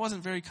 Liv, that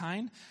wasn't very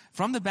kind.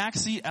 From the back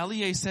seat,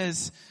 Elie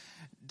says,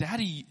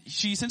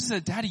 she essentially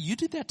said, Daddy, you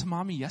did that to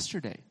Mommy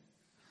yesterday.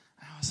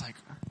 I was like,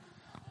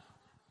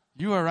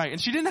 you are right.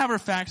 And she didn't have her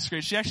facts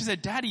straight. She actually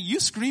said, Daddy, you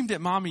screamed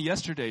at Mommy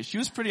yesterday. She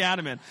was pretty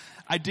adamant.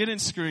 I didn't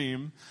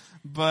scream,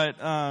 but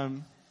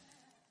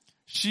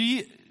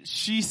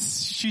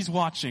she's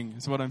watching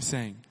is what I'm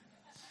saying.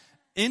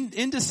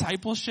 In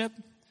discipleship,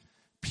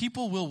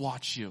 people will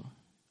watch you.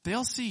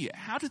 They'll see,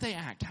 how do they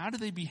act? How do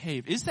they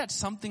behave? Is that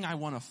something I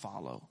want to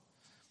follow?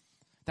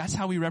 That's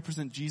how we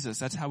represent Jesus.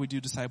 That's how we do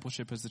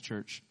discipleship as the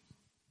church.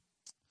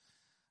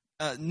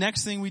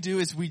 Next thing we do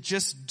is we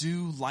just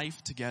do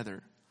life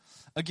together.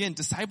 Again,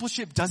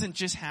 discipleship doesn't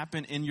just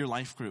happen in your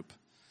life group.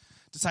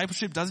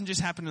 Discipleship doesn't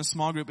just happen in a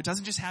small group. It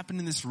doesn't just happen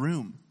in this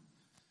room.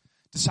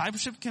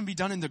 Discipleship can be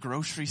done in the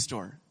grocery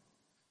store.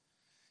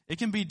 It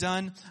can be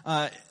done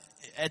at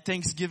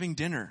Thanksgiving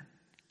dinner.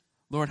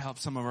 Lord, help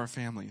some of our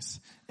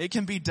families. It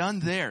can be done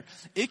there.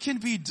 It can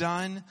be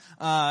done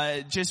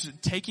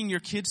just taking your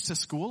kids to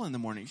school in the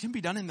morning. It can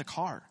be done in the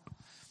car.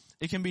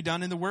 It can be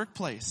done in the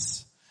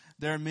workplace.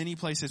 There are many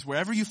places,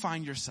 wherever you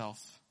find yourself,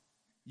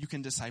 you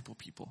can disciple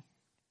people.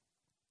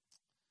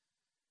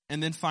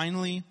 And then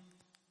finally,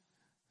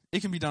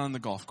 it can be done on the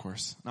golf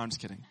course. No, I'm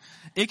just kidding.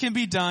 It can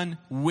be done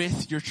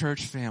with your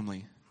church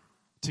family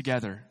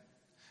together.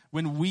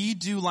 When we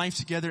do life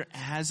together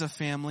as a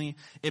family,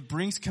 it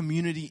brings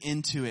community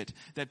into it.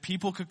 That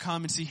people could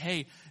come and see,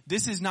 hey,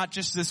 this is not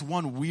just this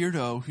one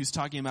weirdo who's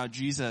talking about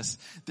Jesus.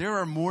 There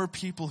are more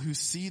people who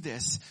see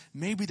this.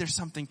 Maybe there's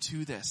something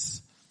to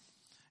this.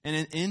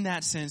 And in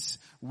that sense,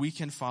 we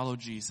can follow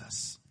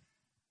Jesus.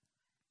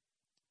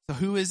 So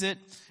who is it?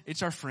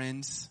 It's our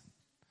friends.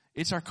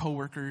 It's our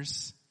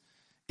coworkers.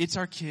 It's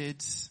our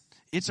kids.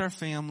 It's our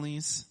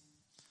families.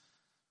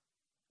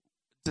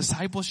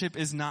 Discipleship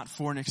is not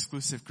for an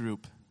exclusive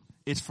group.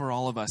 It's for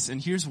all of us.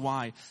 And here's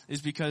why.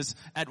 Is because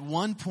at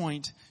one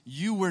point,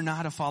 you were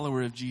not a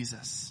follower of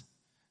Jesus.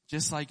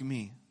 Just like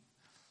me.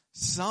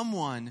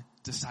 Someone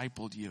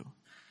discipled you.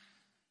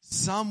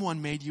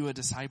 Someone made you a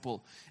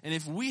disciple. And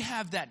if we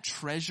have that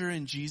treasure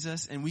in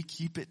Jesus and we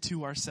keep it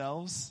to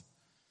ourselves,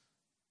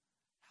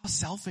 how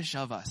selfish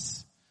of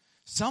us.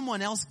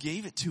 Someone else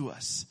gave it to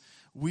us.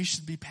 We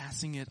should be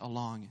passing it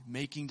along,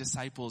 making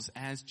disciples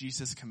as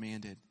Jesus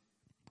commanded.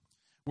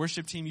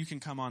 Worship team, you can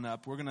come on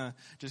up. We're going to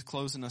just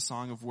close in a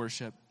song of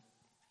worship.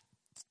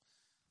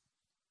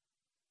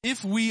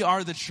 If we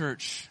are the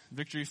church,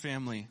 Victory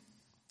Family,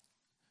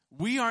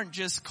 we aren't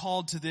just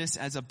called to this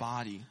as a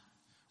body.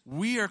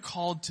 We are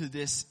called to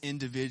this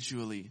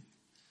individually.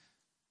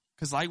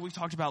 Because like we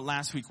talked about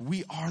last week,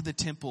 we are the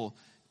temple.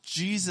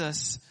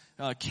 Jesus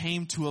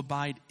came to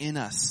abide in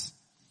us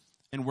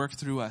and work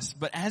through us.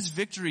 But as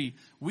Victory,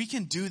 we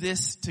can do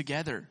this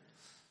together.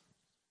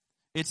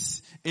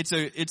 It's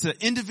an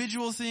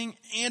individual thing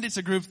and it's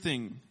a group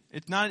thing.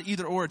 It's not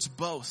either or, it's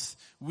both.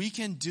 We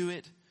can do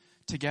it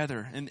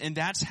together. And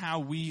that's how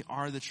we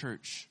are the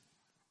church.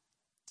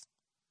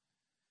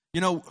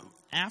 You know,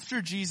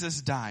 after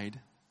Jesus died,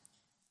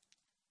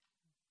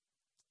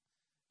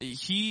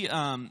 he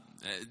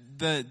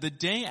the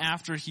day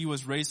after he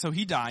was raised, so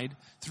he died.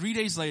 3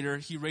 days later,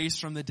 he raised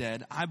from the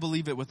dead. I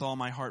believe it with all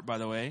my heart, by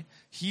the way.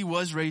 He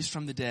was raised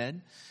from the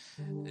dead.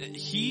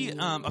 He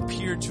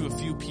appeared to a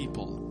few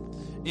people.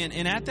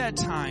 And at that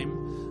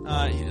time,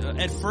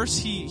 at first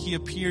he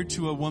appeared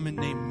to a woman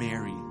named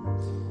Mary.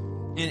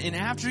 And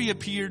after he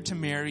appeared to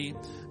Mary,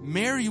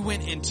 Mary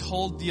went and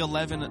told the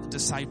 11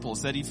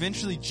 disciples that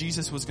eventually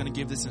Jesus was going to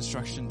give this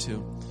instruction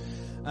to.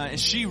 And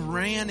she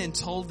ran and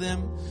told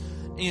them,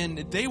 and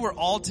they were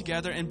all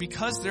together. And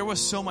because there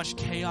was so much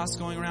chaos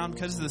going around,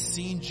 because of the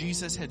scene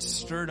Jesus had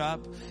stirred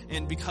up,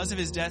 and because of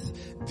his death,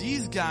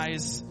 these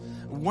guys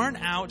weren't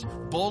out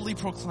boldly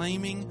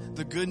proclaiming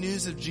the good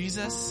news of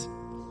Jesus.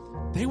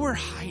 They were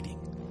hiding.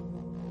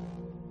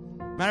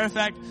 Matter of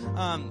fact,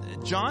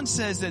 John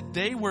says that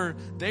they were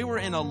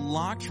in a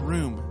locked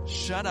room,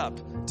 shut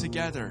up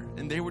together,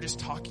 and they were just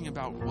talking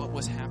about what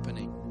was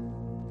happening.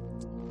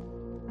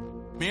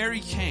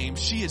 Mary came,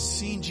 she had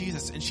seen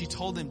Jesus, and she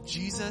told them,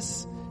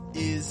 Jesus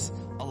is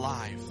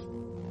alive.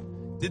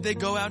 Did they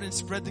go out and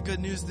spread the good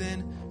news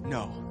then?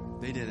 No,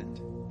 they didn't.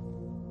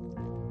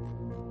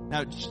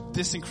 Now,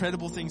 this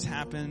incredible things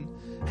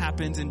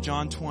happens in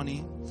John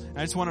 20.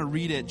 I just want to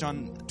read it,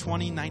 John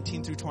 20,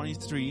 19 through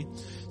 23.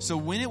 So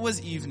when it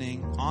was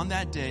evening, on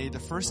that day, the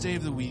first day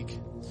of the week,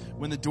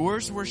 when the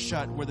doors were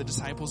shut where the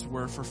disciples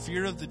were for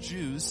fear of the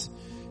Jews,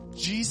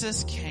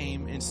 Jesus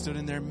came and stood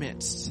in their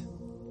midst.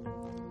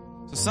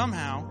 So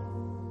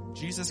somehow,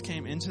 Jesus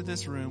came into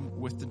this room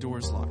with the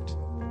doors locked.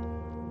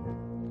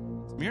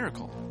 It's a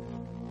miracle.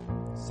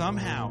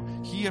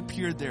 Somehow, he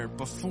appeared there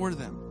before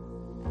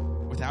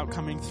them, without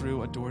coming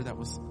through a door that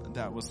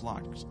was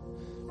locked.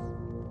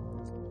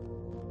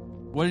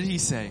 What did he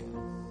say?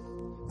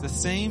 The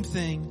same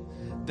thing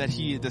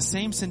the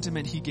same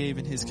sentiment he gave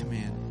in his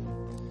command.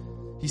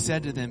 He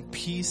said to them,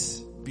 "Peace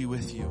be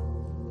with you."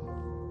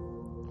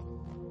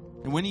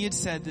 And when he had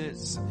said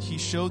this, he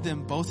showed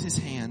them both his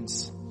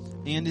hands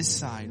and his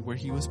side where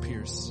he was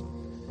pierced.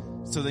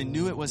 So they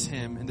knew it was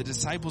him, and the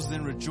disciples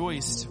then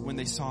rejoiced when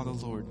they saw the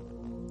Lord.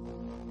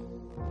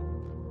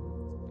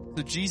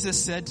 So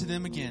Jesus said to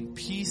them again,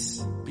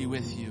 "Peace be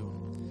with you.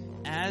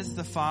 As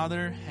the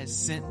Father has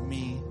sent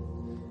me,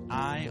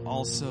 I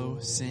also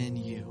send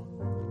you."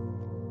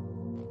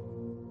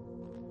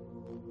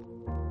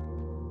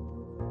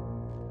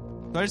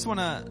 So I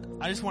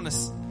just want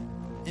to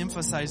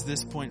emphasize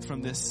this point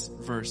from this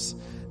verse.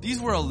 These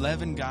were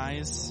 11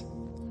 guys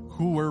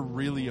who were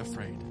really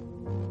afraid.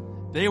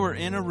 They were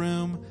in a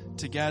room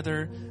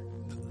together.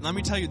 Let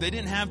me tell you, they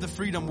didn't have the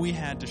freedom we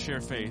had to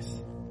share faith.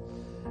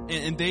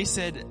 And they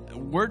said,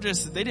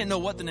 they didn't know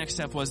what the next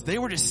step was. They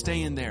were just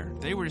staying there.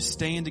 They were just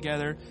staying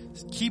together,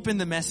 keeping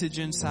the message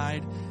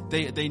inside.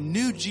 They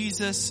knew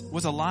Jesus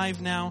was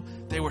alive now.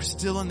 They were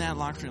still in that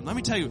locked room. Let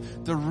me tell you,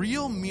 the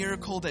real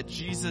miracle that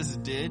Jesus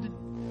did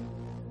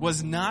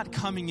was not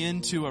coming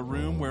into a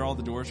room where all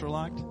the doors were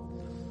locked.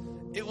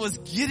 It was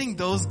getting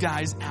those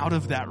guys out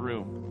of that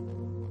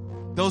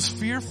room. Those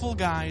fearful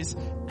guys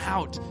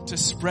out to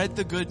spread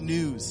the good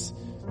news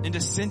and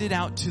to send it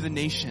out to the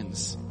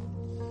nations.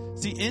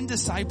 See, in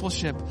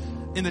discipleship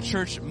in the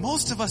church,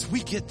 most of us,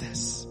 we get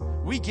this.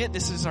 We get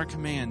this as our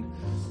command.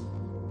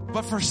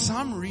 But for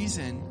some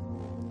reason,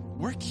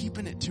 we're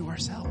keeping it to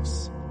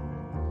ourselves.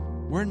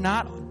 We're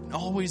not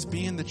always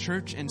being the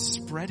church and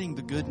spreading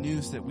the good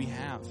news that we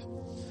have.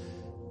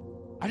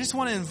 I just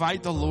want to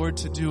invite the Lord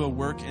to do a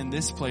work in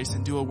this place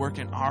and do a work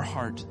in our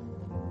heart.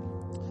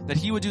 That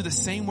he would do the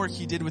same work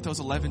he did with those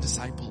 11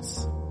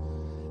 disciples.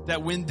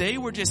 That when they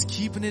were just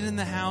keeping it in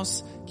the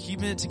house,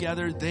 keeping it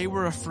together, they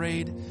were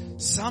afraid.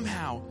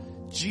 Somehow,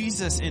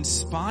 Jesus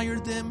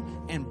inspired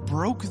them and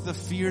broke the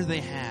fear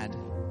they had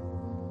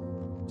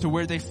to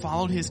where they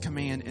followed his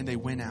command and they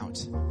went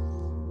out.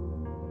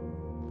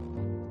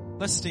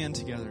 Let's stand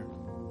together.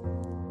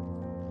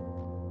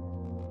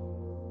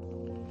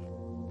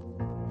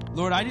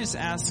 Lord, I just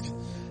ask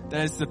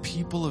that as the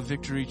people of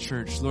Victory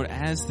Church, Lord,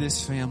 as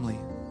this family,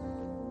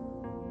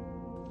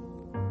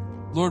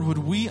 Lord, would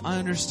we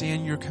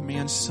understand your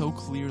command so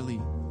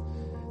clearly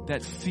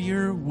that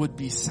fear would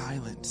be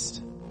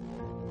silenced,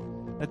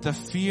 that the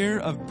fear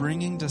of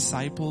bringing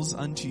disciples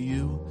unto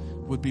you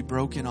would be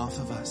broken off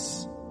of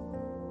us.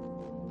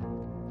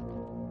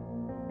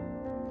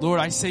 Lord,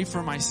 I say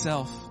for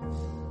myself,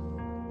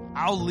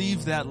 I'll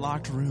leave that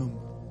locked room.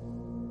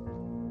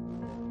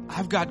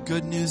 I've got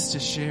good news to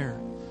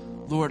share.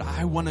 Lord,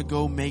 I want to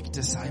go make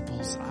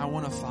disciples. I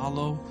want to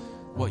follow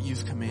what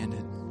you've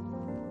commanded.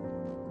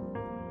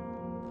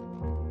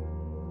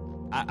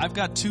 I've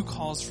got 2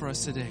 calls for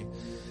us today.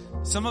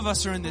 Some of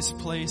us are in this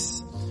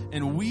place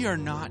and we are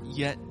not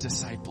yet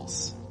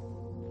disciples.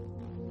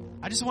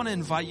 I just want to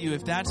invite you,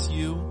 if that's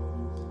you,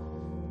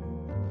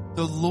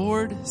 the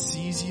Lord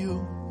sees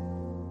you.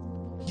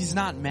 He's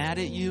not mad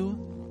at you.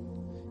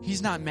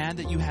 He's not mad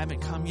that you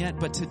haven't come yet,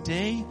 but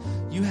today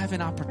you have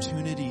an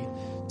opportunity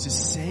to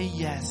say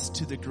yes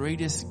to the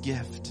greatest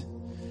gift,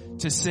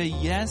 to say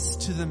yes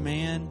to the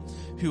man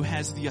who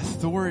has the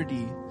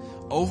authority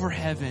over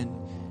heaven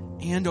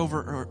and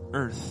over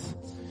earth.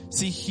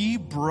 See, he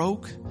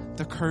broke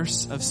the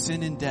curse of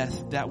sin and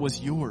death that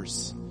was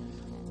yours.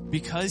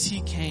 Because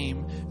he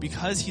came,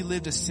 because he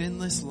lived a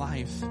sinless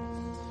life,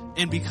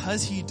 and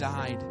because he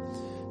died,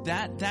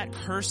 that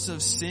curse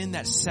of sin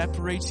that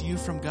separates you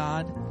from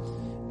God,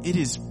 it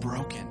is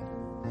broken.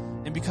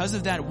 And because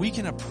of that, we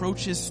can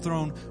approach his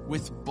throne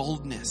with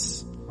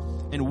boldness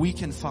and we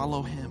can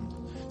follow him.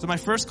 So my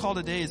first call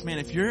today is, man,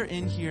 if you're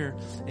in here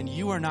and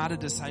you are not a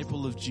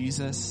disciple of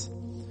Jesus,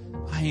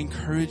 I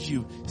encourage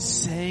you,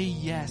 say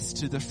yes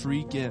to the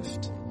free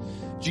gift.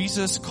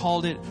 Jesus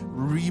called it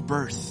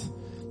rebirth.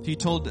 He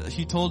told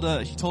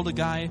a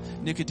guy,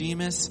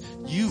 Nicodemus,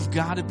 you've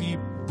got to be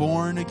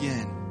born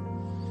again.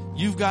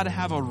 You've got to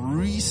have a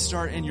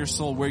restart in your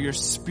soul where your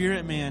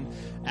spirit man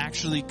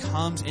actually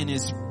comes and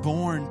is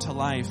born to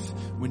life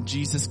when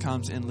Jesus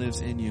comes and lives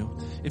in you.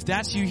 If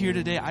that's you here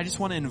today, I just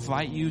want to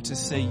invite you to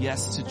say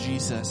yes to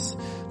Jesus.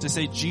 To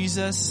say,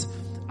 Jesus,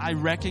 I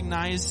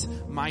recognize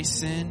my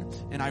sin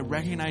and I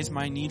recognize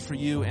my need for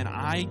you, and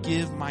I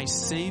give my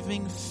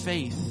saving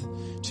faith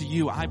to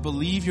you. I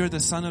believe you're the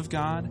Son of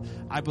God.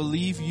 I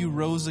believe you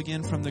rose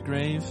again from the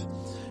grave.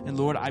 And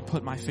Lord, I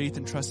put my faith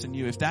and trust in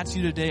you. If that's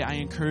you today, I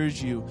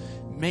encourage you,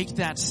 make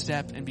that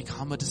step and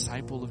become a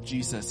disciple of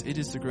Jesus. It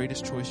is the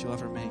greatest choice you'll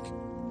ever make.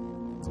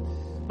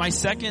 My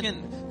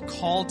second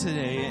call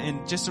today,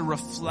 and just a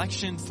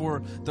reflection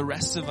for the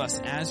rest of us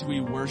as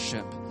we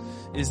worship,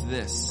 is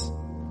this.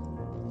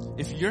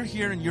 If you're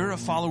here and you're a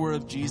follower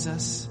of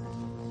Jesus,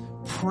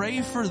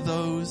 pray for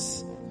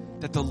those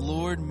that the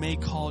Lord may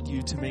call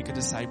you to make a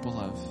disciple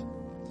of.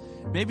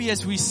 Maybe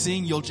as we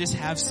sing, you'll just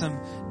have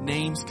some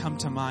names come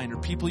to mind, or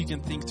people you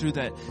can think through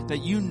that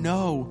you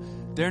know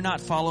they're not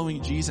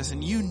following Jesus,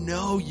 and you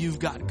know you've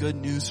got good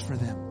news for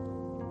them.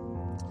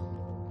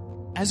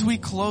 As we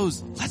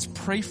close, let's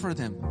pray for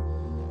them.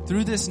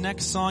 Through this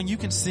next song, you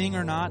can sing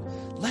or not,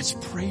 let's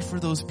pray for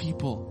those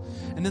people.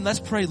 And then let's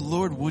pray,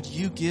 Lord, would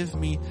you give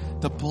me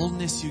the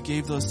boldness you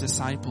gave those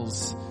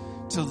disciples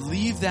to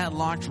leave that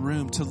locked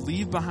room, to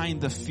leave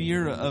behind the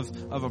fear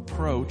of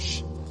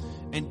approach,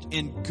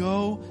 and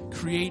go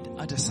create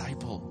a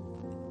disciple.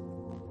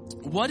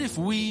 What if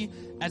we,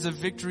 as a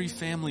Victory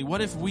family,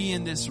 what if we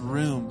in this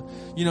room,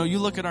 you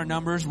look at our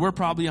numbers, we're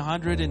probably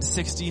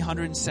 160,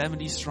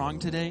 170 strong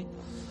today.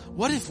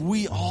 What if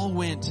we all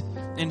went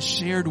and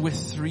shared with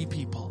 3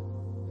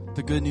 people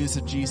the good news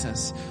of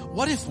Jesus?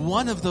 What if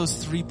one of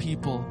those 3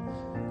 people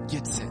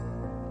gets it?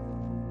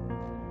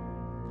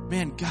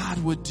 Man,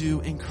 God would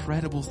do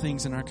incredible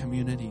things in our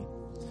community.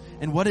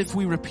 And what if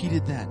we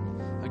repeated that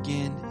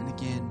again and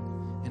again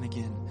and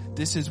again?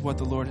 This is what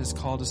the Lord has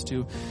called us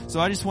to. So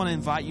I just want to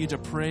invite you to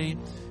pray,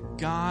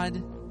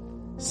 God,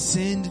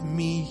 send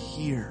me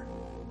here.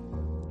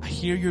 I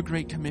hear your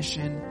great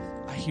commission.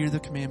 I hear the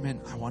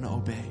commandment. I want to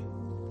obey.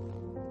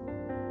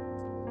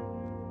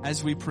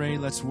 As we pray,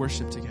 let's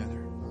worship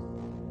together.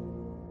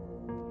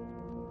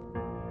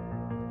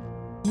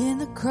 In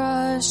the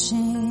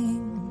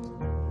crushing,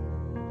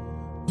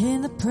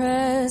 in the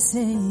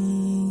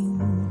pressing,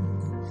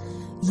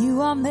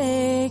 you are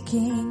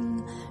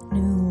making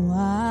new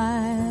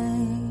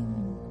wine.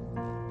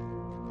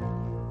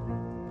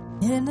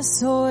 In the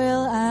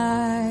soil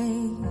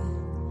I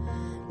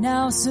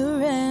now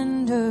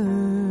surrender.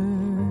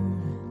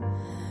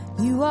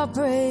 You are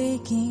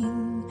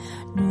breaking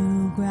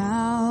new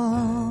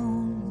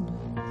ground.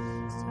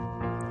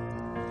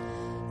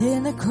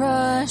 In the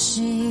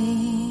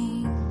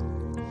crushing,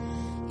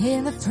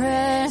 in the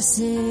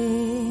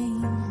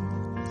pressing,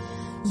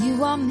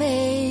 you are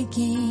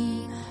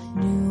making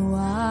new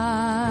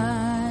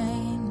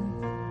wine.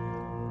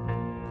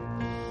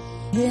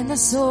 In the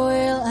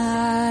soil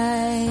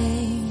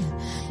I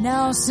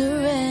now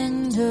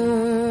surrender.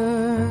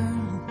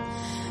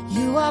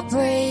 You are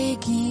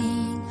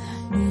breaking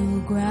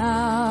new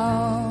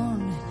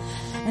ground.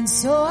 And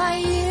so I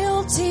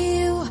yield to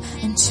you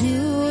and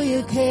to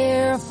your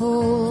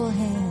careful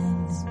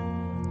hands.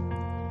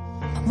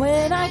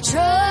 When I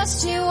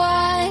trust you,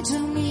 I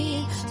don't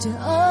need to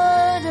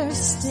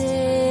understand.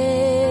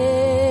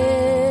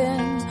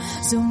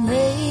 So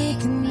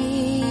make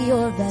me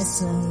your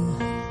vessel.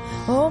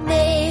 Oh,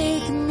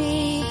 make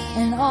me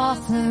an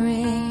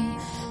offering.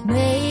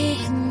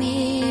 Make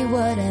me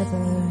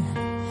whatever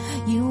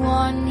you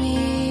want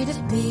me to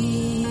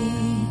be.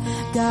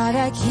 God,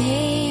 I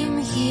came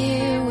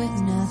here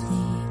with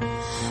nothing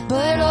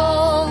but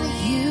all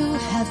you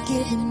have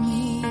given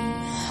me.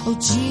 Oh,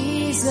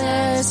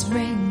 Jesus,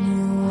 bring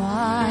new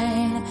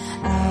wine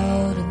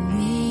out of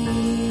me.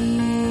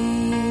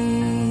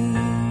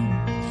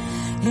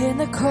 In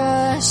the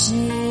crushing,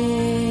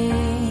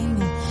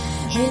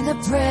 in the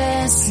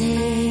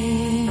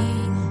pressing,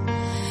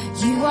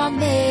 you are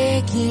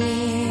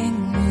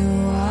making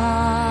new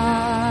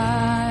wine.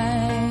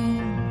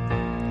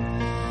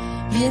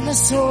 In the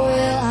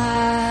soil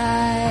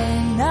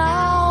I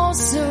now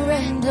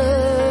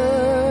surrender.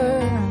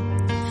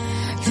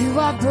 You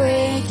are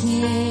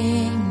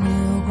breaking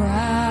new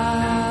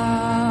ground.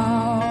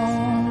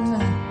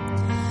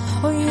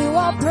 Oh, you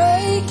are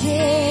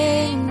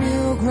breaking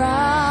new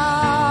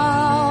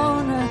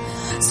ground.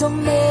 So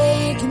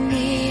make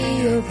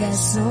me your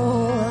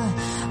vessel.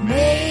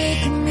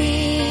 Make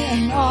me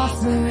an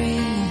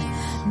offering.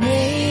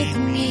 Make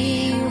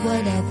me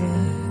whatever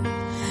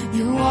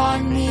you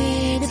want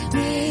me to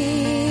be.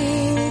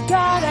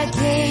 God, I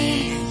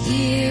came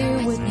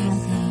here with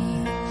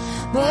nothing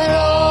but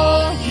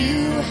all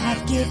you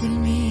have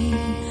given me.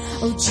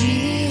 Oh,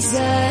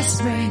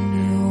 Jesus, bring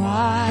new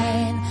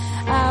wine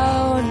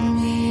out of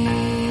me.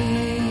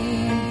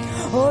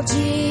 Oh,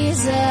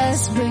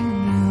 Jesus, bring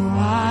new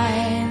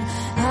wine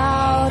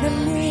out of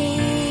me.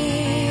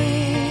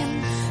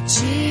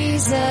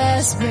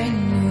 Jesus, bring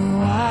new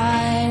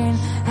wine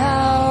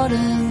out of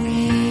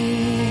me.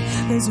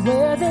 'Cause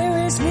where there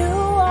is new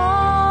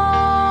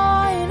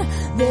wine,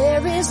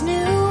 there is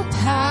new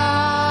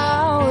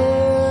power,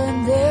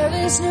 and there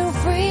is new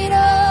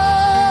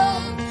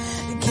freedom.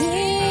 The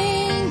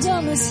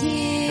kingdom is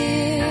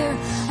here.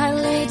 I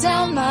lay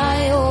down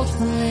my old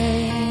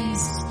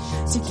flames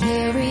to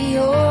carry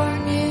your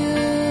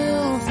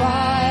new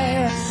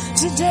fire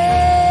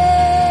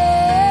today.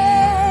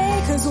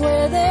 'Cause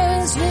where there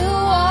is new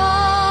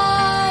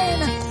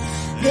wine,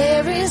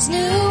 there is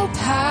new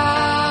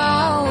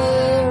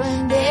power,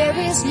 and there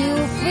is new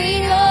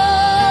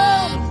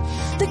freedom.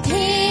 The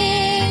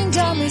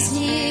kingdom is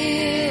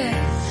here.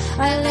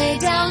 I lay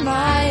down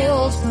my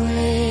old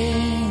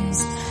flames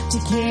to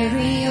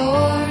carry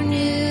your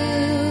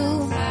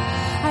new.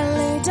 I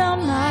lay down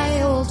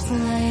my old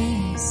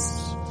flames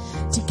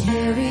to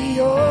carry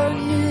your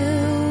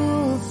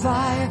new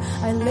fire.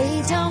 I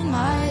lay down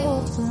my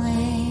old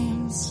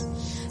flames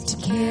to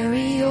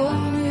carry your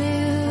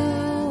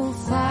new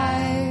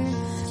fire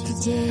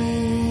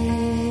today.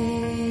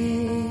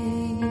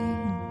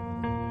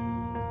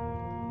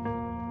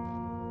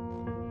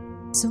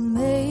 So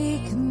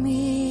make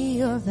me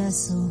your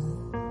vessel.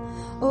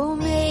 Oh,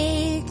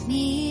 make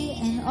me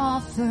an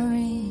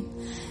offering.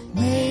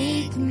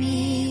 Make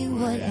me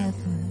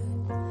whatever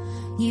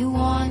you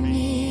want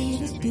me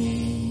to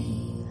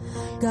be.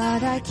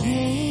 God, I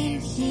came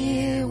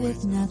here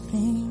with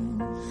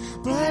nothing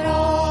but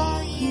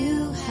all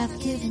you have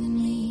given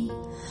me.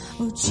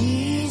 Oh,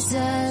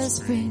 Jesus,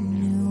 bring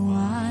new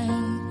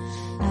wine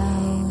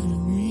out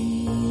of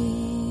me.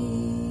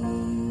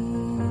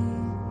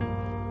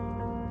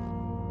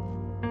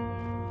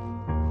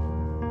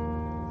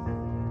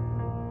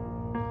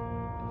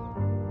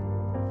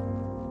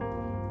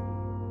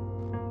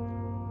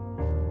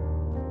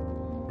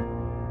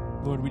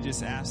 Lord, we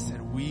just ask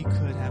that we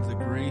could have the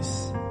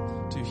grace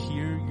to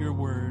hear your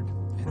word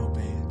and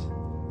obey it.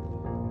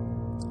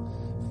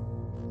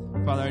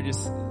 Father, I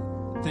just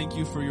thank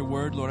you for your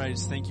word. Lord, I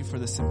just thank you for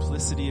the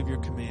simplicity of your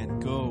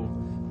command. Go,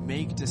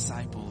 make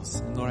disciples.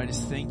 And Lord, I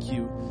just thank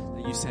you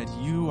that you said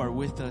you are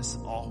with us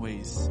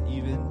always,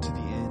 even to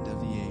the end of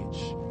the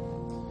age.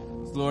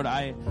 Lord,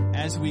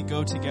 as we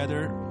go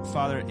together,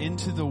 Father,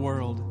 into the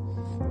world,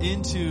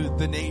 into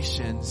the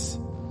nations,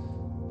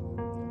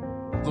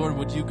 Lord,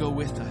 would you go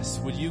with us?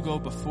 Would you go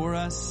before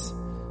us,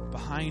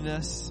 behind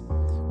us?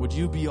 Would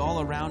you be all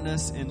around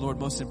us? And Lord,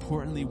 most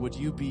importantly, would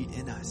you be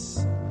in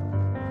us?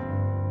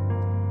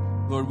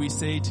 Lord, we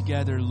say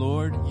together,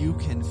 Lord, you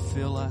can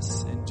fill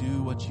us and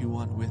do what you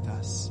want with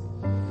us.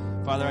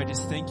 Father, I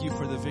just thank you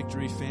for the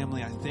Victory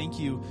family. I thank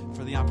you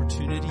for the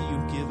opportunity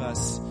you give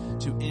us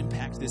to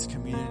impact this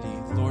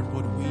community. Lord,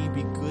 would we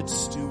be good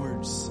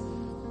stewards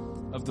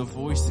of the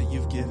voice that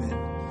you've given?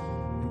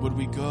 And would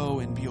we go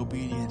and be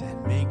obedient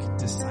and make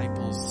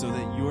disciples so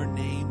that your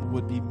name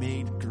would be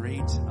made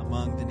great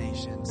among the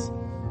nations?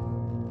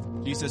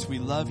 Jesus, we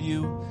love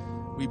you.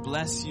 We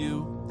bless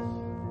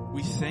you.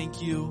 We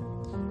thank you.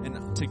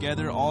 And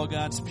together, all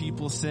God's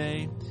people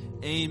say,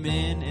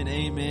 amen and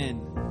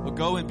amen. Well,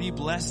 go and be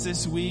blessed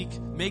this week.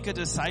 Make a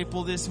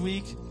disciple this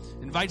week.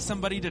 Invite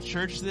somebody to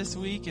church this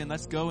week, and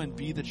let's go and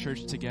be the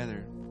church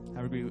together.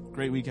 Have a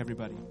great week,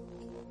 everybody.